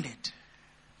reminded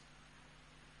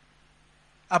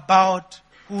about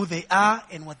who they are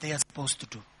and what they are supposed to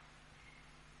do.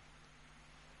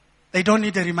 They don't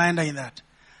need a reminder in that.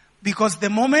 Because the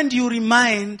moment you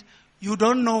remind, you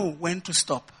don't know when to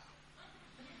stop.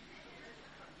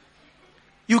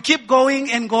 You keep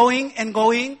going and going and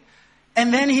going,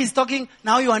 and then he's talking,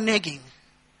 now you are nagging.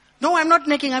 No, I'm not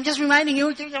nagging, I'm just reminding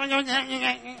you.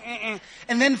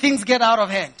 And then things get out of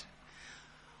hand.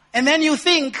 And then you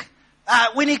think,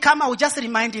 when he come, I will just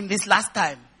remind him this last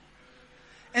time.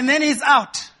 And then he's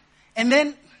out. And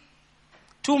then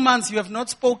 2 months you have not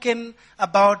spoken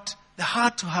about the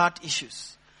heart-to-heart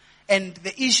issues. And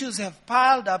the issues have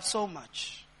piled up so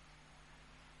much.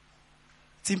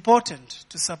 It's important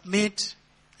to submit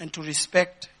and to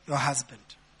respect your husband.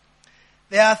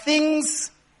 There are things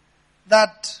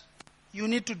that you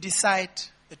need to decide,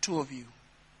 the two of you.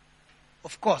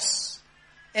 Of course.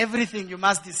 Everything you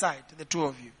must decide, the two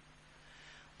of you.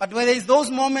 But when there is those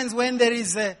moments when there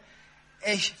is a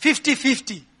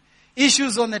 50-50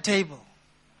 issues on the table,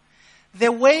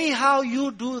 the way how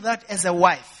you do that as a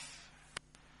wife,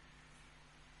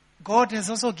 God has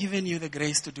also given you the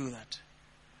grace to do that.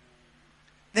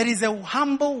 There is a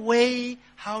humble way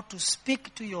how to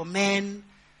speak to your man.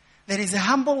 There is a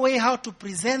humble way how to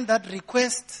present that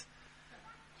request.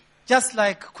 Just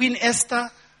like Queen Esther.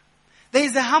 There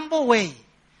is a humble way.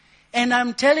 And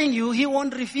I'm telling you, he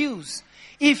won't refuse.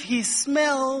 If he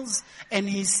smells and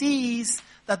he sees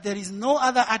that there is no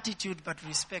other attitude but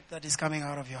respect that is coming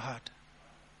out of your heart.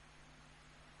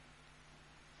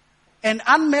 And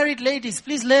unmarried ladies,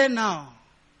 please learn now.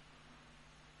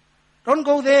 Don't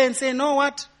go there and say, no,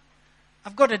 what?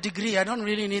 I've got a degree. I don't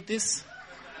really need this.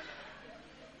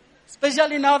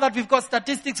 Especially now that we've got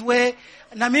statistics where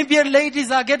Namibian ladies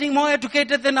are getting more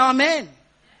educated than our men.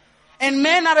 And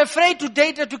men are afraid to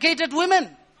date educated women.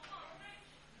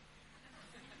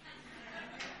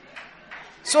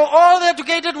 So all the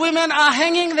educated women are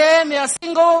hanging there and they are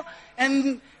single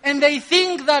and they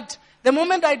think that the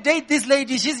moment I date this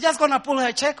lady, she's just going to pull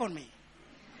her check on me.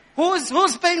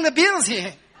 Who's paying the bills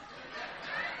here?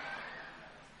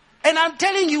 And I'm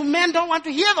telling you, men don't want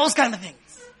to hear those kind of things.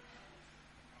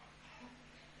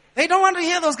 They don't want to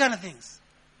hear those kind of things.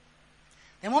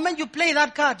 The moment you play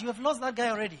that card, you have lost that guy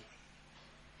already.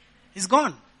 He's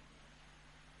gone.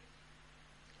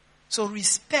 So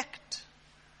respect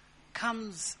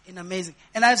comes in amazing.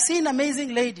 And I've seen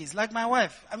amazing ladies, like my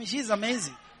wife. I mean, she's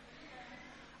amazing.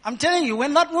 I'm telling you,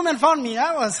 when that woman found me,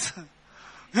 I was,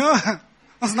 it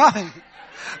was nothing.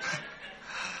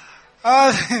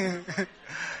 It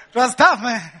was tough,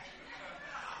 man.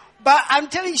 But I'm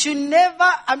telling you, she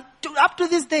never, up to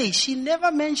this day, she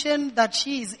never mentioned that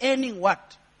she is earning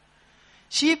what.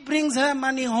 She brings her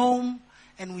money home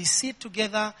and we sit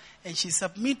together and she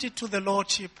submits it to the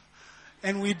Lordship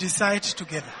and we decide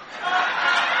together.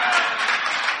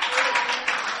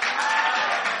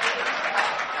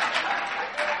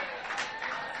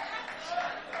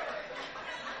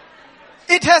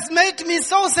 It has made me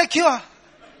so secure.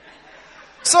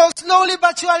 So slowly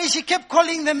but surely she kept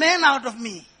calling the man out of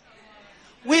me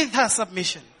with her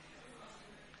submission.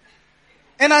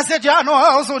 And I said, yeah, no,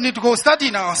 I also need to go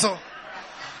study now. So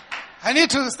I need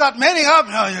to start manning up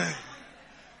now.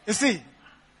 You see.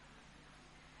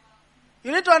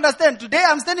 You need to understand, today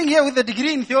I'm standing here with a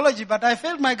degree in theology, but I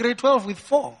failed my grade 12 with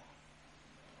 4.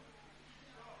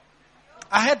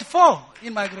 I had 4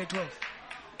 in my grade 12.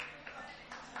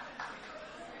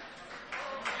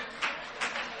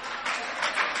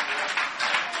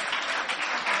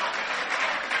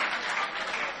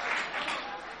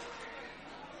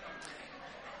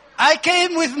 I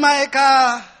came with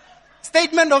my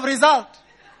statement of result.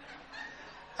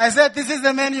 I said, this is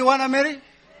the man you want to marry?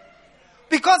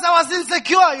 Because I was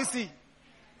insecure, you see.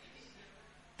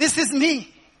 This is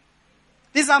me.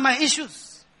 These are my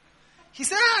issues. He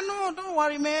said, no, don't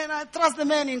worry, man. I trust the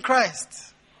man in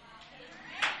Christ.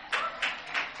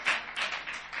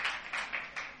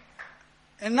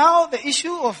 And now the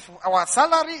issue of our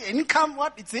salary, income,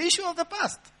 it's the issue of the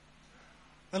past.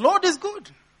 The Lord is good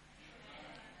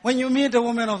when you meet a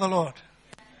woman of the Lord.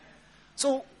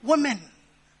 So, women,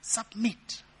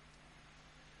 submit.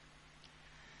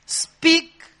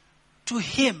 Speak to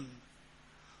him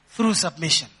through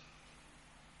submission.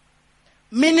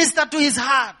 Minister to his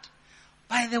heart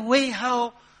by the way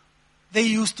how they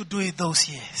used to do it those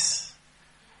years.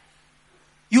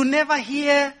 You never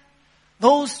hear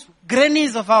those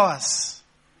grannies of ours.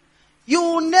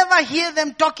 You never hear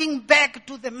them talking back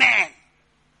to the man.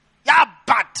 Yeah,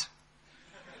 but.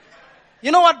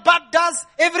 You know what but does?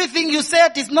 Everything you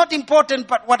said is not important,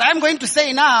 but what I'm going to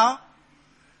say now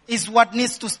is what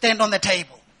needs to stand on the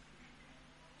table.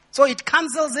 So it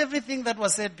cancels everything that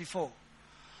was said before.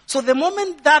 So the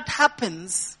moment that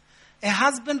happens, a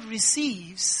husband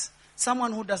receives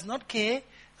someone who does not care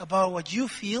about what you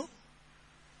feel.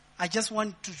 I just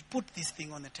want to put this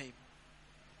thing on the table.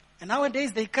 And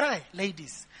nowadays they cry,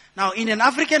 ladies. Now in an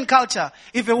African culture,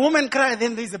 if a woman cries,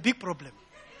 then there's a big problem.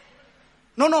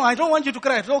 No, I don't want you to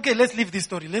cry. Okay, let's leave this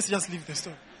story. Let's just leave the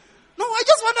story. No, I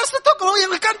just want us to talk. Oh,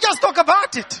 we can't just talk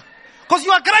about it. Because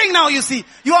you are crying now, you see.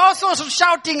 You are also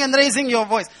shouting and raising your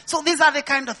voice. So these are the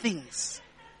kind of things.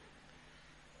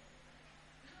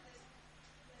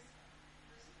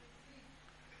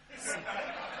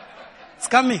 It's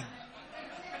coming.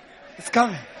 It's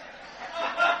coming.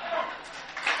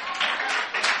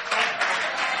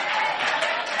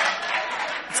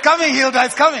 It's coming, Hilda.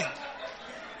 It's coming.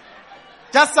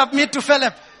 Just submit to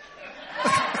Philip.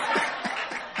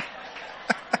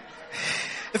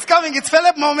 It's coming. It's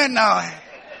Philip moment now.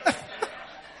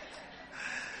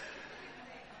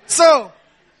 So,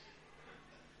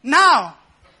 now,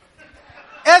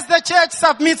 as the church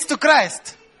submits to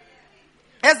Christ,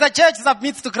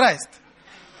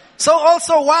 so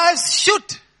also wives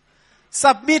should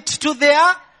submit to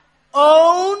their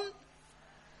own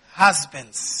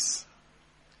husbands.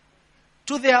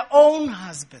 To their own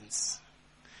husbands.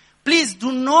 Please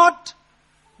do not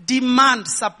demand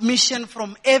submission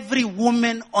from every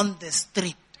woman on the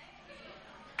street.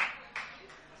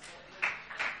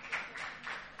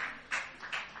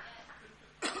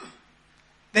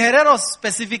 The Herreros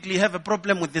specifically have a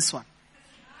problem with this one.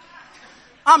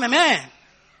 I'm a man.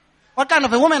 What kind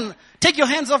of a woman? Take your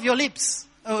hands off your lips.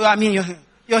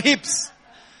 Your hips.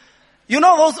 You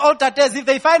know those altar tests, if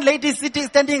they find ladies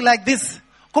standing like this,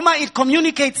 Kuma, it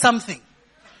communicates something.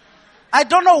 I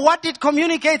don't know what it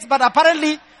communicates, but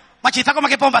apparently,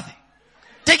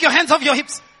 take your hands off your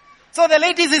hips. So the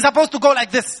ladies is supposed to go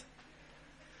like this.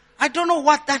 I don't know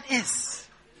what that is.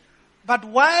 But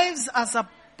wives are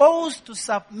supposed to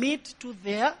submit to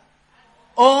their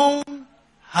own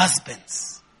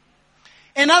husbands.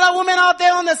 Another woman out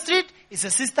there on the street is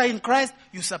a sister in Christ.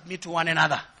 You submit to one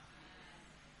another.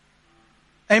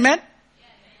 Amen?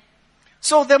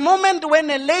 So the moment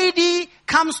when a lady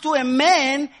comes to a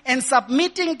man and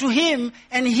submitting to him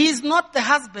and he's not the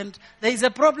husband, there is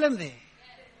a problem there.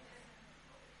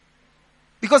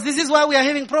 Because this is why we are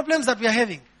having problems that we are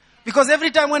having. Because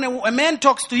every time when a man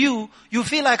talks to you, you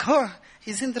feel like, oh,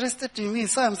 he's interested in me,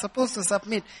 so I'm supposed to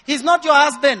submit. He's not your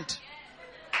husband.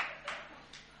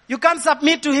 You can't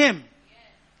submit to him.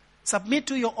 Submit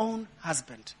to your own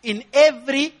husband in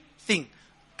everything.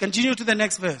 Continue to the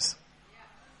next verse.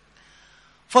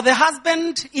 For the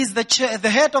husband is the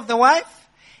head of the wife,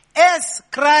 as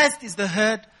Christ is the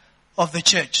head of the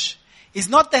church. He's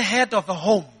not the head of the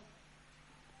home.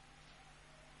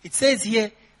 It says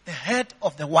here, the head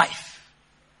of the wife.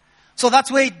 So that's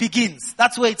where it begins.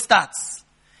 That's where it starts.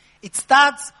 It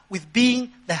starts with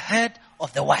being the head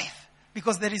of the wife.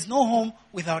 Because there is no home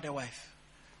without a wife.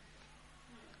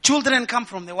 Children come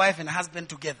from the wife and husband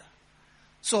together.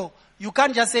 So you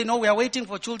can't just say, no, we are waiting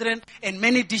for children and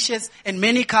many dishes and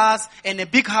many cars and a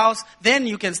big house. Then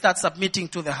you can start submitting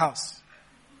to the house.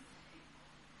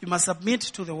 You must submit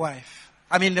to the wife.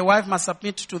 The wife must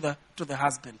submit to the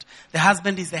husband. The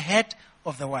husband is the head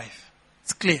of the wife.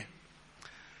 It's clear.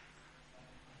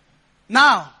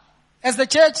 Now, as the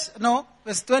church,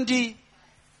 verse 20,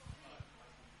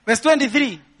 verse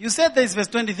 23. You said there is verse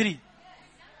 23.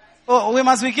 Oh,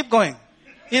 must we keep going?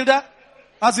 Hilda?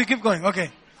 Must we keep going? Okay.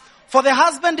 For the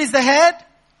husband is the head.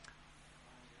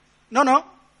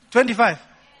 25.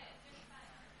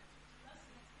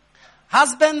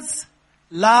 Husbands,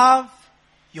 love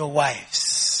your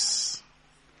wives.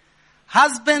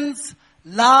 Husbands,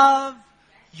 love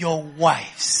your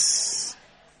wives.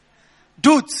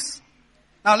 Dudes.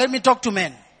 Now let me talk to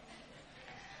men.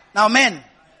 Now men,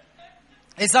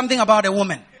 there's something about a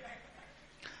woman.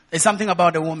 There's something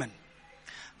about a woman.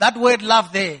 That word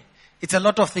love there, it's a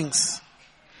lot of things.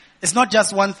 It's not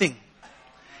just one thing.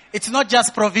 It's not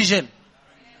just provision.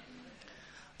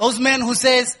 Those men who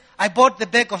says, I bought the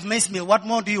bag of maize meal, what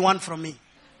more do you want from me?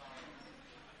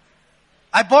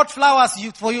 I bought flowers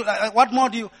for you, what more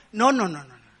do you... No.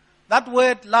 That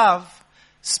word love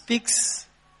speaks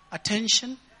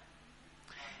attention.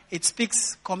 It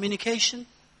speaks communication.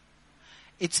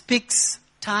 It speaks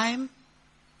time.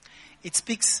 It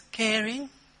speaks caring.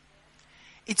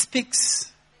 It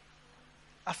speaks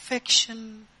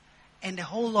affection, and a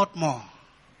whole lot more.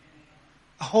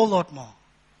 A whole lot more.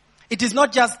 It is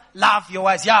not just love your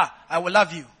wives. Yeah, I will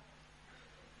love you.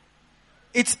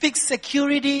 It speaks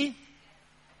security.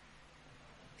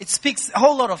 It speaks a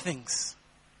whole lot of things.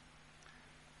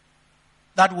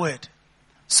 That word.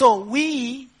 So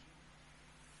we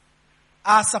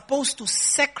are supposed to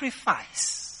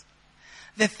sacrifice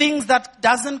the things that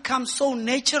doesn't come so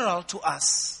natural to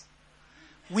us.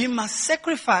 We must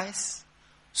sacrifice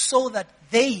so that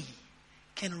they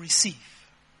can receive.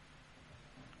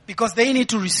 Because they need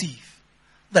to receive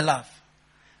the love.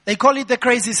 They call it the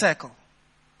crazy circle.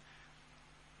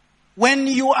 When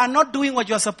you are not doing what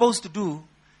you are supposed to do,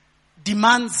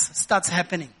 demands starts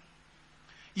happening.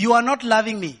 You are not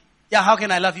loving me. Yeah, how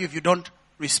can I love you if you don't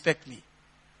respect me?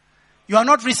 You are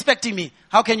not respecting me.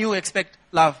 How can you expect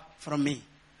love from me?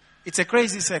 It's a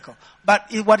crazy circle.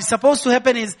 But what is supposed to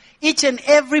happen is each and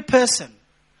every person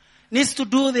needs to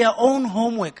do their own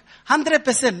homework.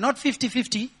 100%, not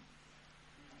 50-50.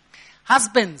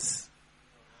 Husbands,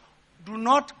 do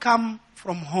not come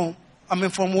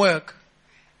from work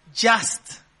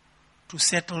just to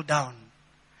settle down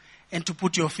and to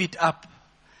put your feet up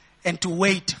and to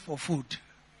wait for food.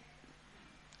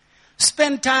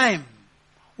 Spend time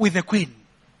with the queen.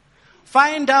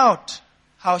 Find out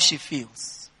how she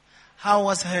feels. How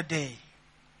was her day?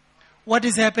 What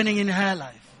is happening in her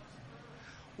life?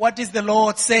 What is the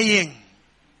Lord saying?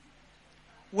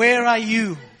 Where are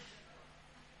you?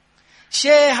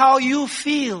 Share how you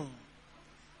feel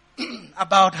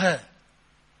about her.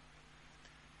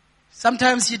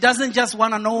 Sometimes she doesn't just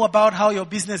want to know about how your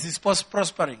business is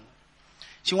prospering.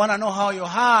 She wants to know how your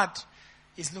heart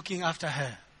is looking after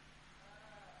her.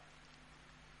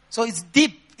 So it's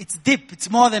deep. It's deep. It's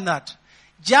more than that.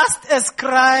 Just as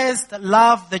Christ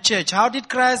loved the church. How did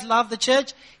Christ love the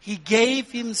church? He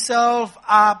gave himself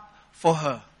up for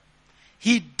her.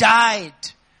 He died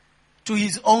to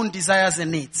his own desires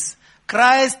and needs.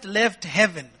 Christ left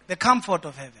heaven, the comfort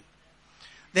of heaven.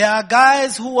 There are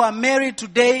guys who are married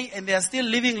today and they are still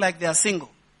living like they are single.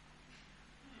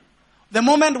 The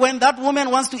moment when that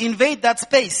woman wants to invade that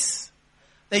space,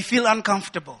 they feel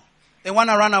uncomfortable. They want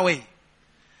to run away.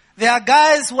 There are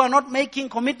guys who are not making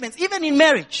commitments, even in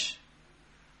marriage.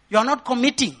 You are not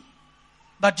committing,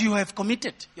 but you have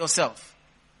committed yourself.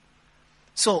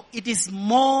 So it is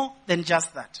more than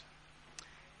just that.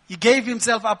 He gave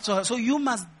himself up to her. So you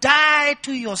must die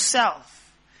to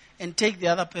yourself and take the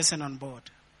other person on board.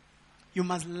 You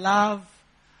must love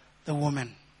the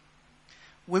woman.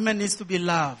 Women needs to be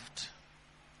loved.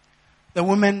 The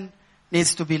woman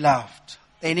needs to be loved.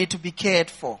 They need to be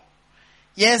cared for.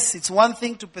 Yes, it's one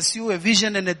thing to pursue a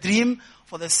vision and a dream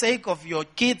for the sake of your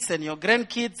kids and your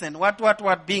grandkids and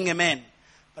what being a man.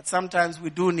 But sometimes we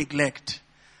do neglect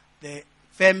the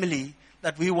family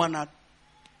that we want to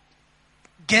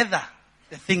gather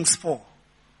the things for.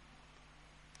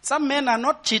 Some men are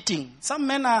not cheating. Some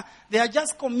men they are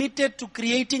just committed to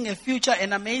creating a future,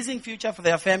 an amazing future for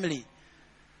their family.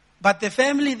 But the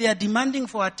family, they are demanding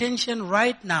for attention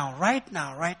right now.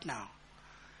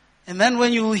 And then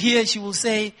when you hear, she will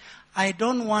say, I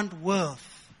don't want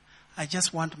wealth. I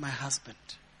just want my husband.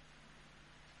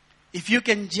 If you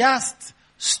can just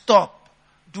stop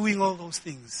doing all those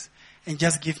things and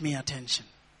just give me attention.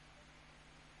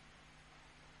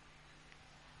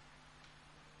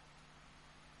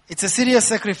 It's a serious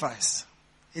sacrifice.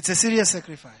 It's a serious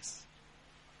sacrifice.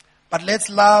 But let's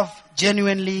love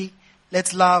genuinely.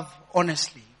 Let's love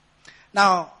honestly.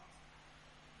 Now,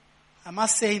 I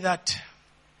must say that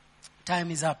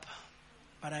time is up.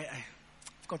 But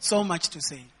I've got so much to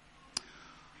say.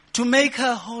 To make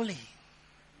her holy.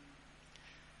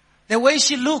 The way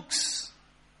she looks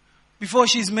before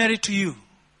she's married to you,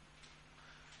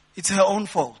 it's her own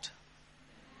fault.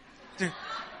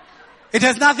 It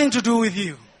has nothing to do with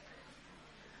you.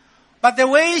 But the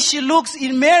way she looks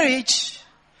in marriage,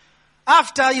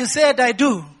 after you said I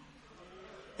do,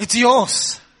 it's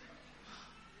yours.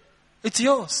 It's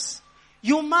yours.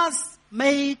 You must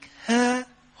make her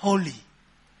holy.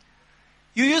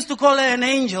 You used to call her an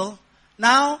angel.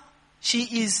 Now she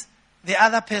is the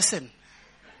other person.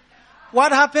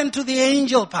 What happened to the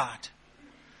angel part?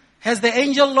 Has the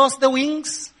angel lost the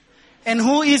wings? And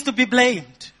who is to be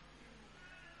blamed?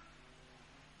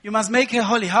 You must make her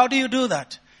holy. How do you do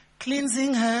that?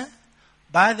 Cleansing her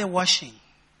by the washing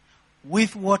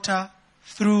with water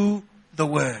through the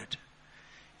word.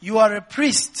 You are a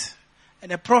priest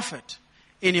and a prophet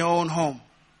in your own home.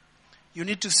 You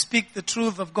need to speak the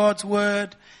truth of God's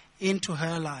word into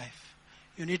her life.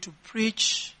 You need to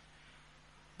preach,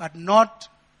 but not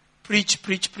preach.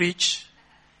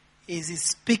 Is he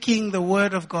speaking the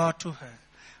word of God to her?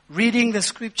 reading the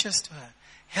scriptures to her,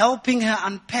 helping her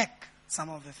unpack some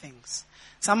of the things.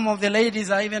 Some of the ladies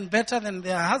are even better than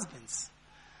their husbands.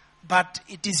 But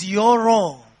it is your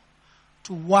role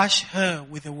to wash her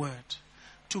with the word,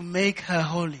 to make her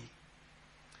holy.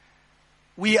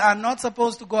 We are not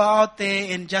supposed to go out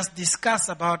there and just discuss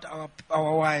about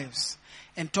our wives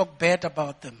and talk bad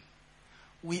about them.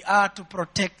 We are to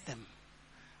protect them,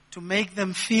 to make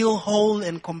them feel whole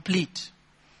and complete.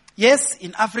 Yes,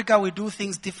 in Africa we do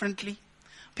things differently.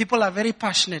 People are very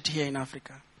passionate here in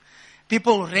Africa.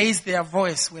 People raise their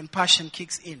voice when passion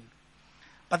kicks in.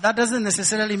 But that doesn't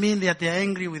necessarily mean that they are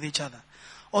angry with each other.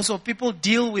 Also, people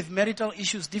deal with marital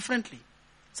issues differently.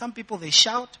 Some people, they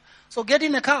shout. So get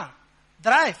in a car,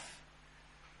 drive,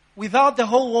 without the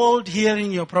whole world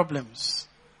hearing your problems.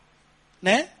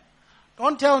 Ne?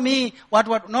 Don't tell me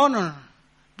what. No.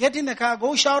 Get in the car,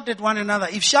 go shout at one another.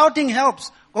 If shouting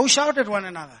helps, go shout at one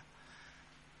another.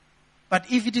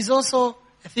 But if it is also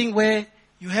a thing where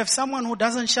you have someone who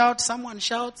doesn't shout, someone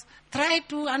shouts, try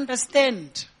to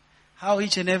understand how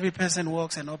each and every person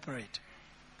works and operates.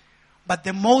 But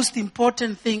the most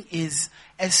important thing is,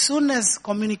 as soon as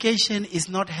communication is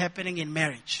not happening in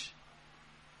marriage,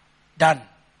 done.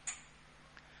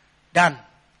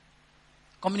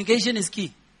 Communication is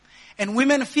key. And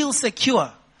women feel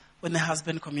secure when the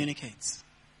husband communicates.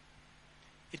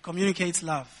 It communicates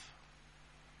love.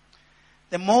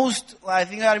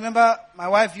 I remember my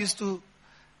wife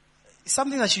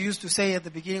something that she used to say at the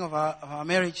beginning of our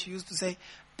marriage. She used to say,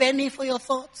 penny for your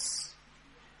thoughts.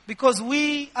 Because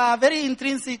we are very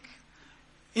intrinsic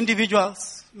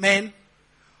individuals, men.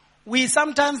 We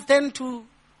sometimes tend to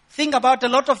think about a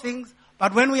lot of things,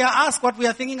 but when we are asked what we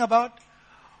are thinking about,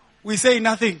 we say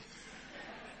nothing.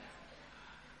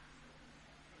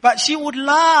 But she would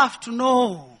love to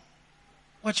know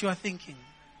what you are thinking.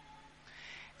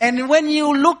 And when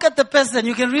you look at the person,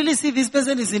 you can really see this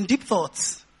person is in deep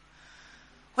thoughts.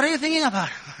 What are you thinking about?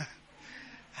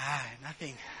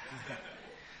 Nothing.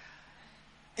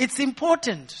 It's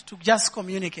important to just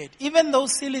communicate. Even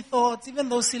those silly thoughts, even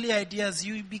those silly ideas,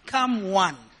 you become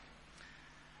one.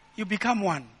 You become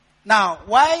one. Now,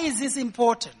 why is this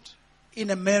important in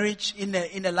a marriage,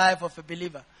 in a life of a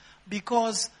believer?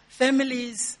 Because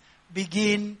families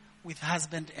begin with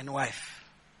husband and wife.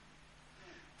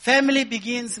 Family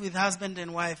begins with husband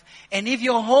and wife. And if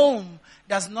your home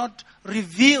does not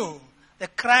reveal the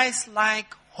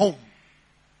Christ-like home,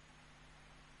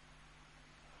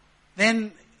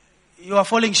 then you are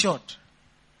falling short.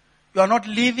 You are not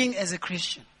living as a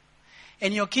Christian.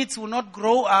 And your kids will not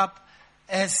grow up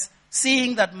as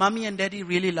seeing that mommy and daddy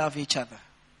really love each other.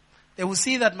 They will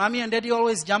see that mommy and daddy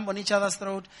always jump on each other's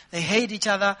throat. They hate each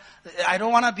other. I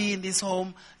don't want to be in this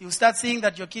home. You start seeing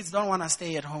that your kids don't want to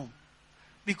stay at home.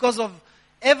 Because of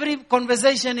every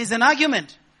conversation is an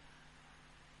argument.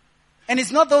 And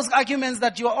it's not those arguments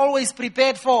that you're always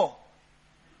prepared for.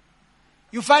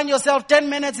 You find yourself 10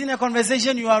 minutes in a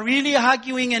conversation, you are really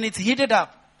arguing and it's heated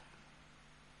up.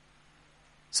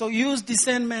 So use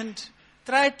discernment.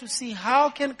 Try to see how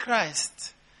can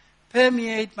Christ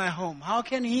permeate my home? How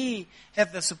can He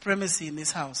have the supremacy in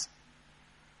this house?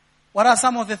 What are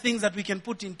some of the things that we can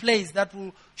put in place that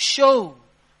will show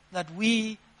that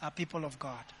we are people of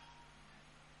God?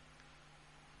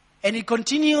 And he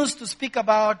continues to speak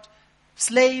about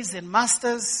slaves and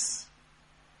masters,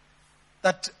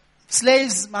 that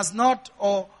slaves must not,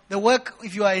 or the work,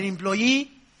 if you are an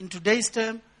employee in today's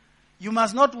term, you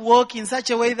must not work in such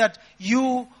a way that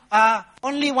you are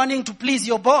only wanting to please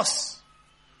your boss.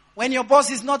 When your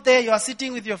boss is not there, you are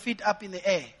sitting with your feet up in the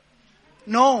air.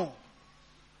 No.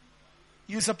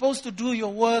 You're supposed to do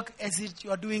your work as if you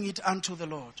are doing it unto the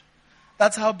Lord.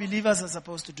 That's how believers are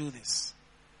supposed to do this.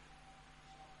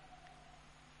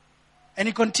 And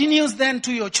he continues then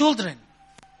to your children.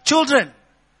 Children.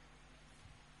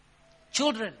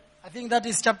 I think that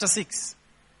is chapter 6.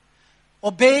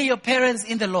 Obey your parents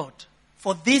in the Lord,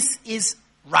 for this is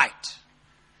right.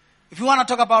 If you want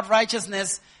to talk about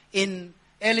righteousness in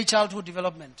early childhood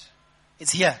development,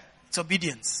 it's here. It's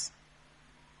obedience.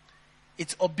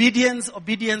 It's obedience.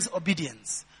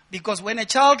 Because when a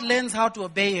child learns how to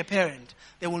obey a parent,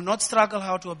 they will not struggle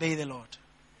how to obey the Lord.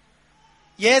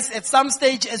 Yes, at some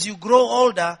stage as you grow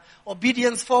older,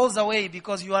 obedience falls away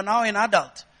because you are now an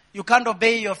adult. You can't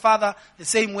obey your father the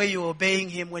same way you were obeying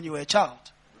him when you were a child.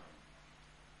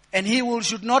 And he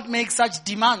should not make such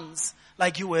demands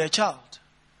like you were a child.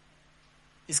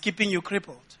 He's keeping you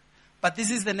crippled. But this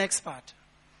is the next part.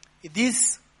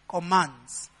 These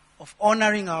commands of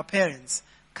honoring our parents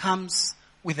comes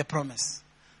with a promise.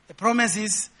 The promise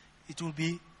is it will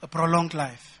be a prolonged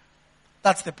life.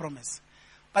 That's the promise.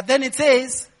 But then it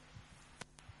says,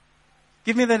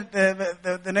 Give me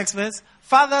the next verse.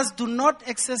 Fathers, do not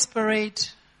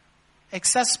exasperate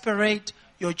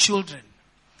your children.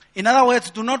 In other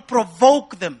words, do not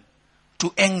provoke them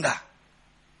to anger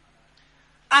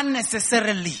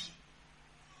unnecessarily.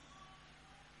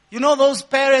 You know those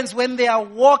parents when they are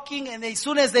walking and as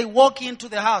soon as they walk into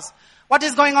the house, what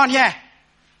is going on here?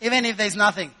 Even if there's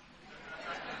nothing.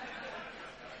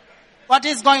 What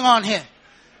is going on here?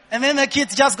 And then the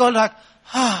kids just go like,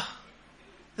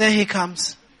 there he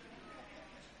comes.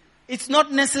 It's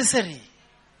not necessary.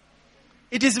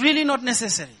 It is really not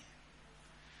necessary.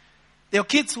 Your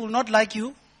kids will not like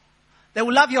you. They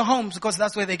will love your homes because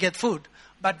that's where they get food.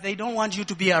 But they don't want you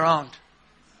to be around.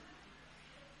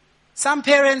 Some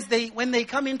parents, when they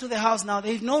come into the house now,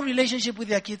 they have no relationship with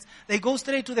their kids. They go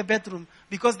straight to the bedroom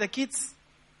because the kids,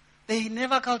 they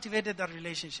never cultivated that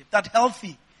relationship, that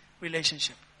healthy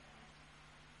relationship.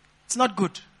 It's not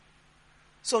good.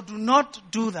 So do not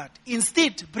do that.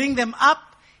 Instead, bring them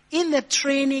up in the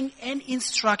training and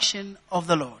instruction of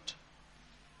the Lord.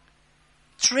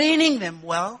 Training them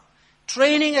well.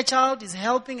 Training a child is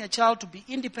helping a child to be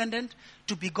independent,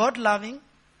 to be God-loving,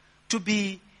 to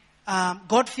be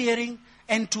God-fearing,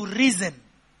 and to reason,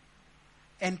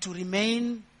 and to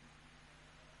remain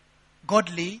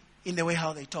godly in the way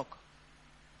how they talk.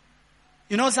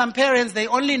 You know, some parents, they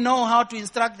only know how to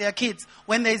instruct their kids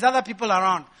when there's other people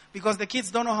around, because the kids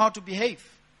don't know how to behave.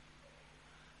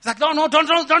 It's like, no, don't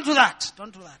do that. Don't do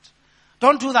that.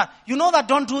 Don't do that. You know that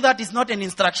don't do that is not an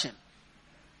instruction.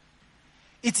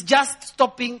 It's just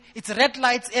stopping. It's red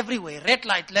lights everywhere. Red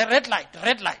light, red light,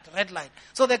 red light, red light.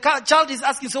 So the child is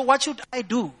asking, so what should I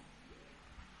do?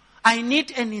 I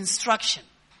need an instruction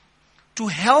to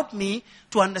help me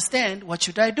to understand what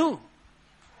should I do.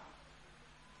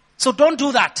 So don't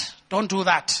do that. Don't do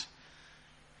that.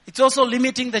 It's also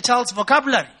limiting the child's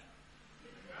vocabulary.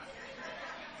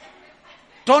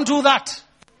 Don't do that.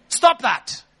 Stop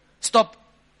that. Stop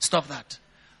that.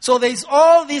 So there's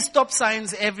all these stop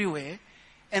signs everywhere.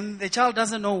 And the child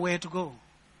doesn't know where to go.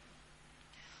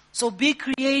 So be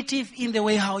creative in the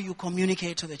way how you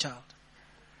communicate to the child.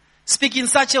 Speak in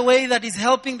such a way that is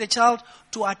helping the child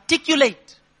to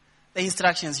articulate the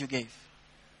instructions you gave.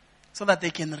 So that they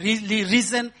can really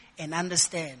reason and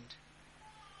understand.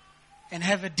 And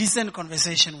have a decent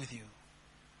conversation with you.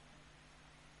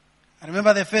 I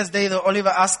remember the first day that Oliver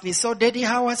asked me, so Daddy,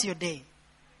 how was your day?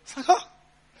 It's like,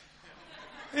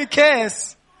 who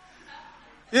cares?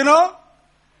 You know?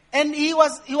 And he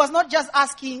was not just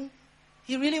asking,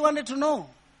 he really wanted to know.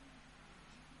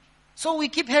 So we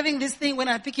keep having this thing when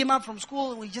I pick him up from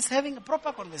school, we're just having a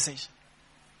proper conversation.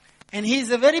 And he's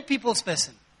a very people's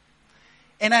person.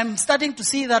 And I'm starting to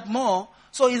see that more.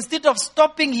 So instead of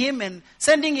stopping him and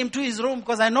sending him to his room,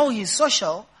 because I know he's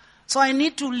social, so I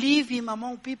need to leave him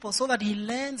among people so that he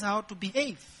learns how to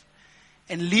behave.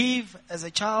 And live as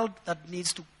a child that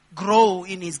needs to grow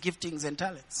in his giftings and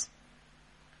talents.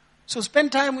 So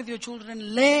spend time with your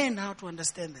children. Learn how to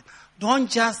understand them. Don't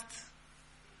just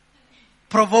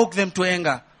provoke them to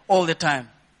anger all the time.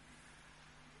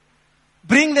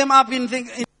 Bring them up in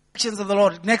the actions of the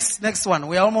Lord. Next one.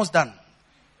 We are almost done.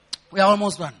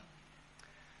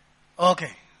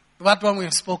 Okay. That one we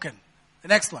have spoken. The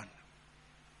next one.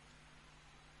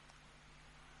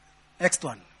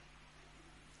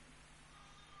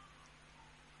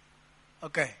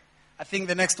 Okay. I think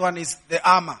the next one is the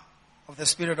armor of the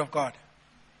Spirit of God.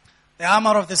 The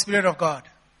armor of the Spirit of God.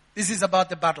 This is about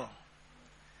the battle.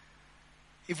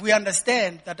 If we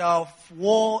understand that our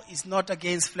war is not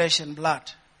against flesh and blood,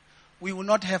 we will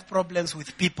not have problems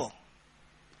with people.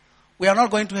 We are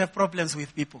not going to have problems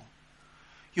with people.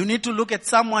 You need to look at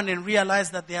someone and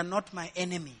realize that they are not my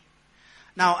enemy.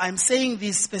 Now, I'm saying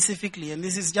this specifically, and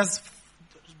this is just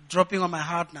dropping on my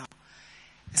heart now.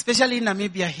 Especially in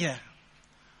Namibia here.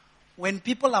 When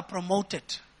people are promoted,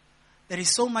 there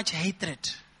is so much hatred.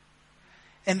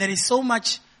 And there is so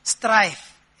much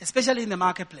strife, especially in the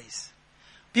marketplace.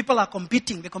 People are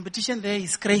competing. The competition there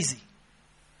is crazy.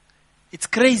 It's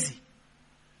crazy.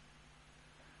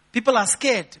 People are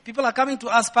scared. People are coming to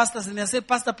us pastors and they say,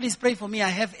 Pastor, please pray for me. I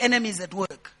have enemies at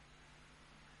work.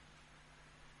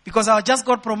 Because I just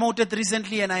got promoted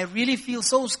recently and I really feel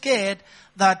so scared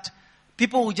that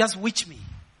people will just witch me.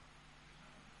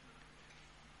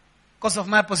 Because of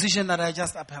my position that I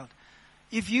just upheld.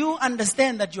 If you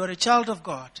understand that you are a child of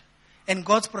God and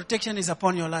God's protection is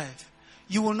upon your life,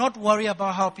 you will not worry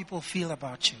about how people feel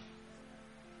about you.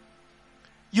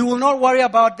 You will not worry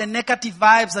about the negative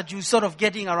vibes that you're sort of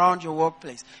getting around your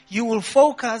workplace. You will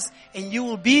focus and you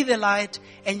will be the light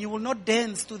and you will not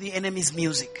dance to the enemy's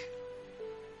music.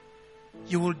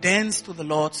 You will dance to the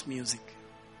Lord's music.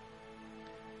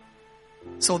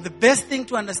 So the best thing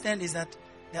to understand is that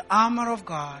the armor of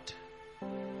God,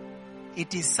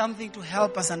 it is something to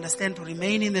help us understand, to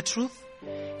remain in the truth,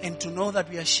 and to know that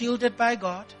we are shielded by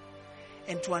God,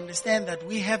 and to understand that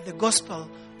we have the gospel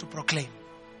to proclaim.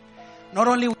 Not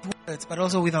only with words, but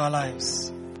also with our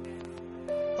lives.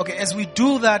 Okay, as we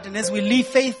do that, and as we live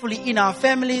faithfully in our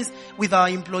families, with our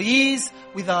employees,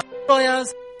 with our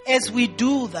employers, as we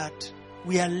do that,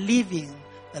 we are living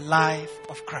the life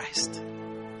of Christ.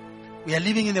 We are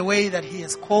living in the way that He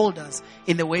has called us,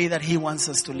 in the way that He wants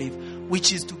us to live,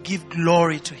 which is to give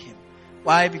glory to Him.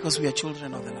 Why? Because we are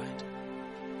children of the light.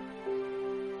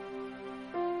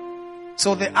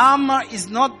 So the armor is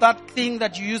not that thing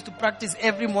that you used to practice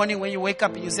every morning when you wake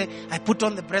up and you say, I put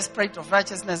on the breastplate of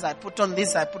righteousness, I put on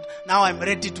this, now I'm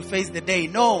ready to face the day.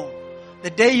 No. The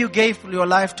day you gave your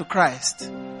life to Christ,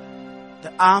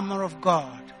 the armor of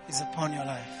God is upon your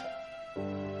life.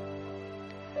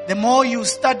 The more you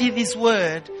study this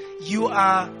word, you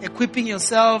are equipping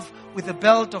yourself with the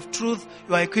belt of truth.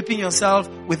 You are equipping yourself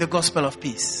with the gospel of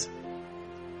peace.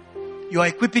 You are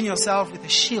equipping yourself with a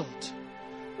shield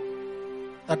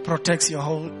that protects your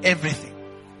whole everything.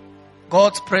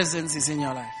 God's presence is in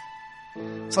your life.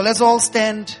 So let's all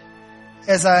stand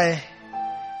as I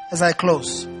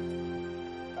close.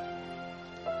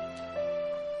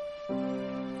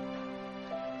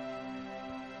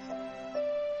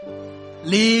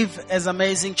 Live as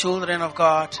amazing children of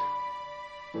God.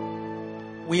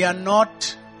 We are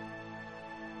not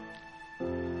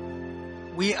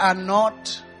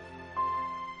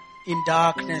in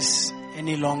darkness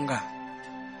any longer.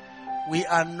 We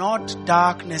are not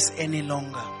darkness any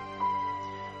longer,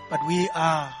 but we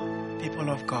are people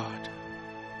of God.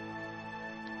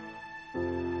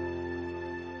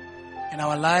 And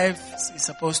our lives is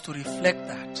supposed to reflect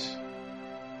that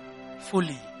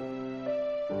fully.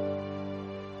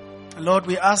 Lord,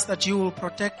 we ask that you will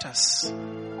protect us.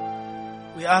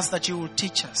 We ask that you will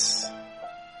teach us.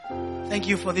 Thank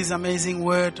you for this amazing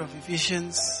word of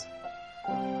Ephesians.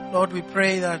 Lord, we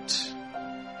pray that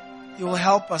you will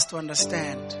help us to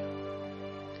understand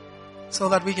so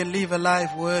that we can live a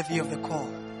life worthy of the call.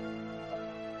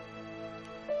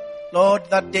 Lord,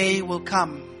 that day will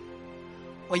come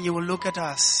when you will look at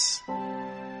us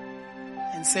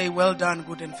and say, well done,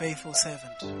 good and faithful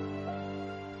servant.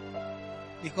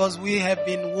 Because we have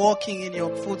been walking in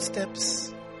your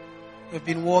footsteps. We've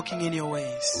been walking in your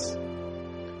ways.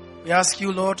 We ask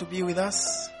you, Lord, to be with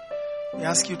us. We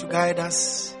ask you to guide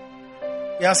us.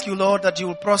 We ask you, Lord, that you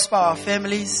will prosper our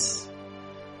families.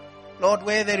 Lord,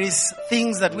 where there is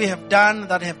things that we have done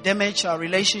that have damaged our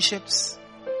relationships,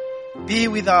 be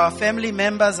with our family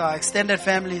members, our extended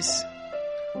families.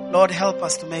 Lord, help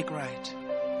us to make right.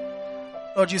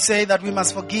 Lord, you say that we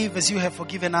must forgive as you have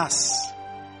forgiven us.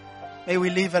 May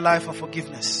we live a life of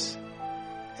forgiveness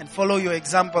and follow your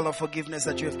example of forgiveness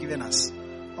that you have given us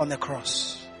on the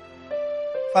cross.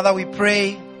 Father, we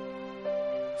pray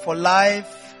for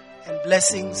life and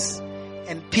blessings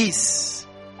and peace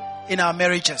in our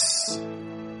marriages.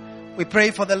 We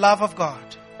pray for the love of God.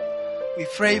 We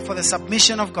pray for the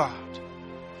submission of God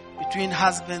between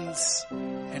husbands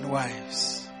and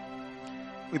wives.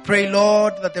 We pray,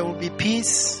 Lord, that there will be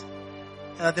peace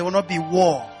and that there will not be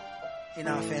war in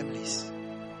our families.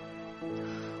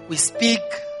 We speak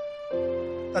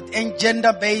that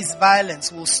gender-based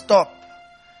violence will stop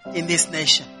in this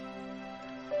nation.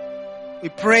 We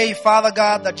pray, Father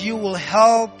God, that you will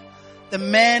help the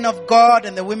men of God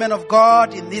and the women of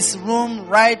God in this room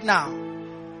right now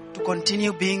to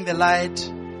continue being the light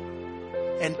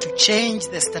and to change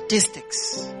the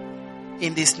statistics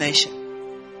in this nation.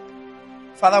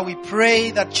 Father, we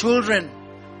pray that children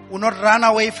will not run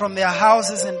away from their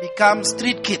houses and become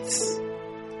street kids,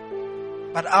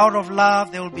 but out of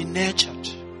love they will be nurtured.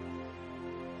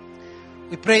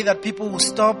 We pray that people will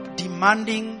stop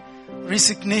demanding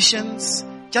resignations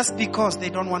just because they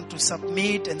don't want to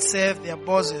submit and serve their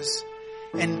bosses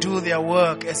and do their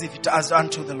work as if it is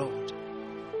unto the Lord.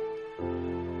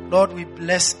 Lord, we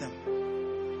bless them.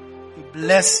 We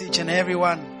bless each and every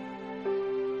one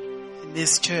in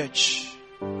this church.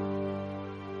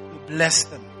 We bless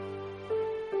them.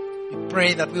 We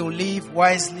pray that we will live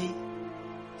wisely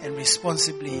and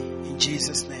responsibly in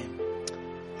Jesus' name.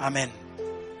 Amen.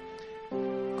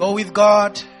 Go with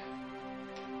God.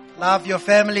 Love your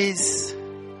families.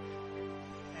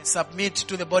 And submit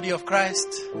to the body of Christ.